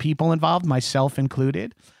of fun people involved, myself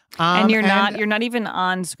included. And you're not even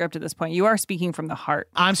on script at this point. You are speaking from the heart.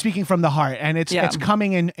 I'm speaking from the heart, and it's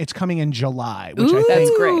coming in July, which Ooh, I think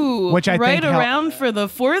that's great. Which I right think around for the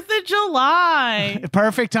 4th of July.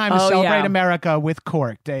 Perfect time to celebrate America with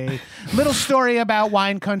Corked, a little story about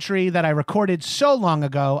wine country that I recorded so long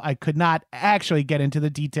ago I could not actually get into the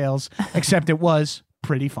details, except it was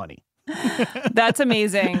pretty funny. That's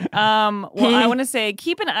amazing. Well, I want to say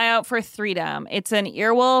keep an eye out for Freedom. It's an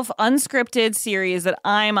Earwolf unscripted series that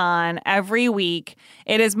I'm on every week.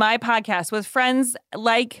 It is my podcast with friends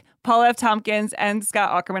like Paul F. Tompkins and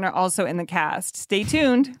Scott Aukerman are also in the cast. Stay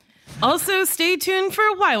tuned. Also, stay tuned for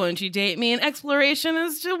Why Won't You Date Me? An exploration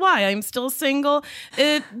as to why I'm still single.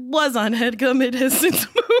 It was on HeadGum. It has since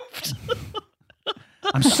moved.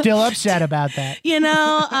 I'm still upset about that. You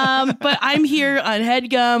know, but I'm here on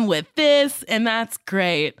HeadGum with this, and that's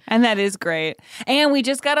great. And that is great. And we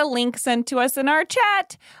just got a link sent to us in our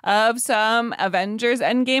chat of some Avengers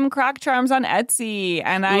Endgame croc charms on Etsy.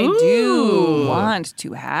 And I do want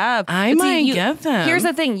to have. I might get them. Here's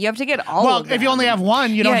the thing. You have to get all of them. Well, if you only have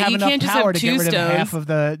one, you don't have enough power to get rid stones. of half of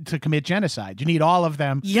to commit genocide. You need all of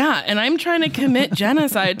them. Yeah, and I'm trying to commit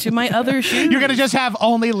genocide to my other shoes. You're going to just have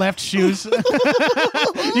only left shoes.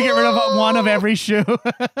 You get rid of one of every shoe.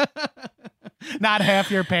 Not half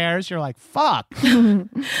your pairs. You're like, fuck.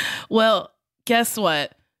 Well, guess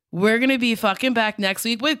what? We're going to be fucking back next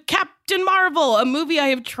week with Captain Marvel, a movie I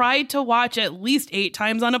have tried to watch at least 8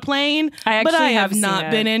 times on a plane, but I have not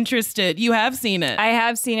been interested. You have seen it. I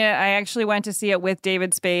have seen it. I actually went to see it with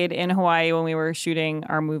David Spade in Hawaii when we were shooting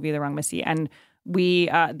our movie, The Wrong Missy, and we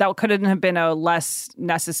that couldn't have been a less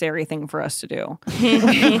necessary thing for us to do.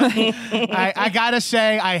 I gotta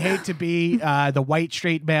say, I hate to be the white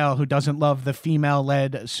straight male who doesn't love the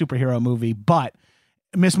female-led superhero movie, but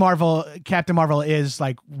Miss Marvel, Captain Marvel is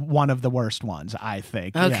like one of the worst ones, I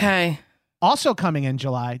think. Okay. Yeah. Also coming in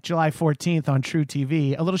July 14th on True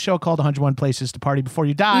TV, a little show called 101 Places to Party Before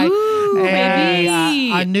You Die. Ooh,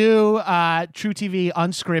 baby. A new True TV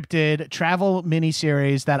unscripted travel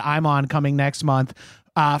miniseries that I'm on coming next month.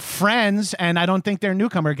 Friends, and I don't think they're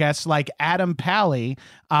newcomer guests, like Adam Pally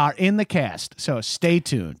are in the cast. So stay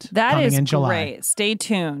tuned. That coming is in July. great. Stay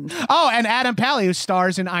tuned. Oh, and Adam Pally, who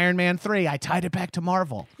stars in Iron Man 3. I tied it back to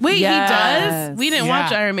Marvel. Wait, he does? We didn't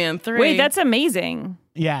watch Iron Man 3. Wait, that's amazing.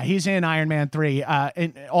 Yeah, he's in Iron Man 3.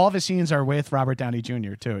 And all of his scenes are with Robert Downey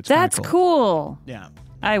Jr., too. It's That's cool. Yeah.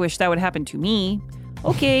 I wish that would happen to me.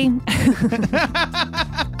 Okay.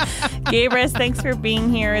 Gabrus, thanks for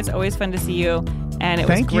being here. It's always fun to see you. And it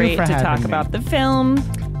was Thank you great for to having talk me. about the film.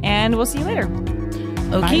 And we'll see you later.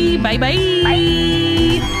 Okay, bye.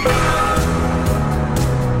 Bye.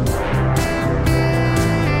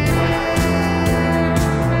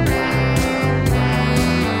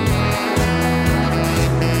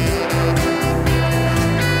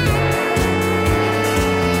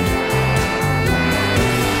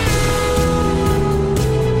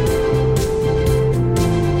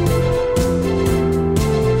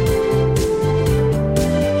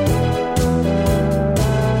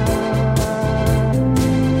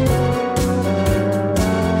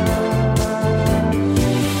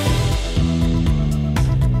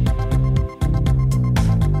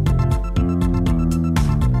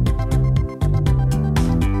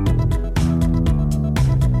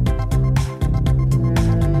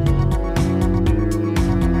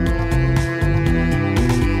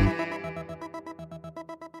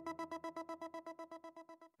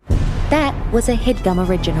 That was a HeadGum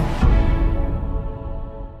original.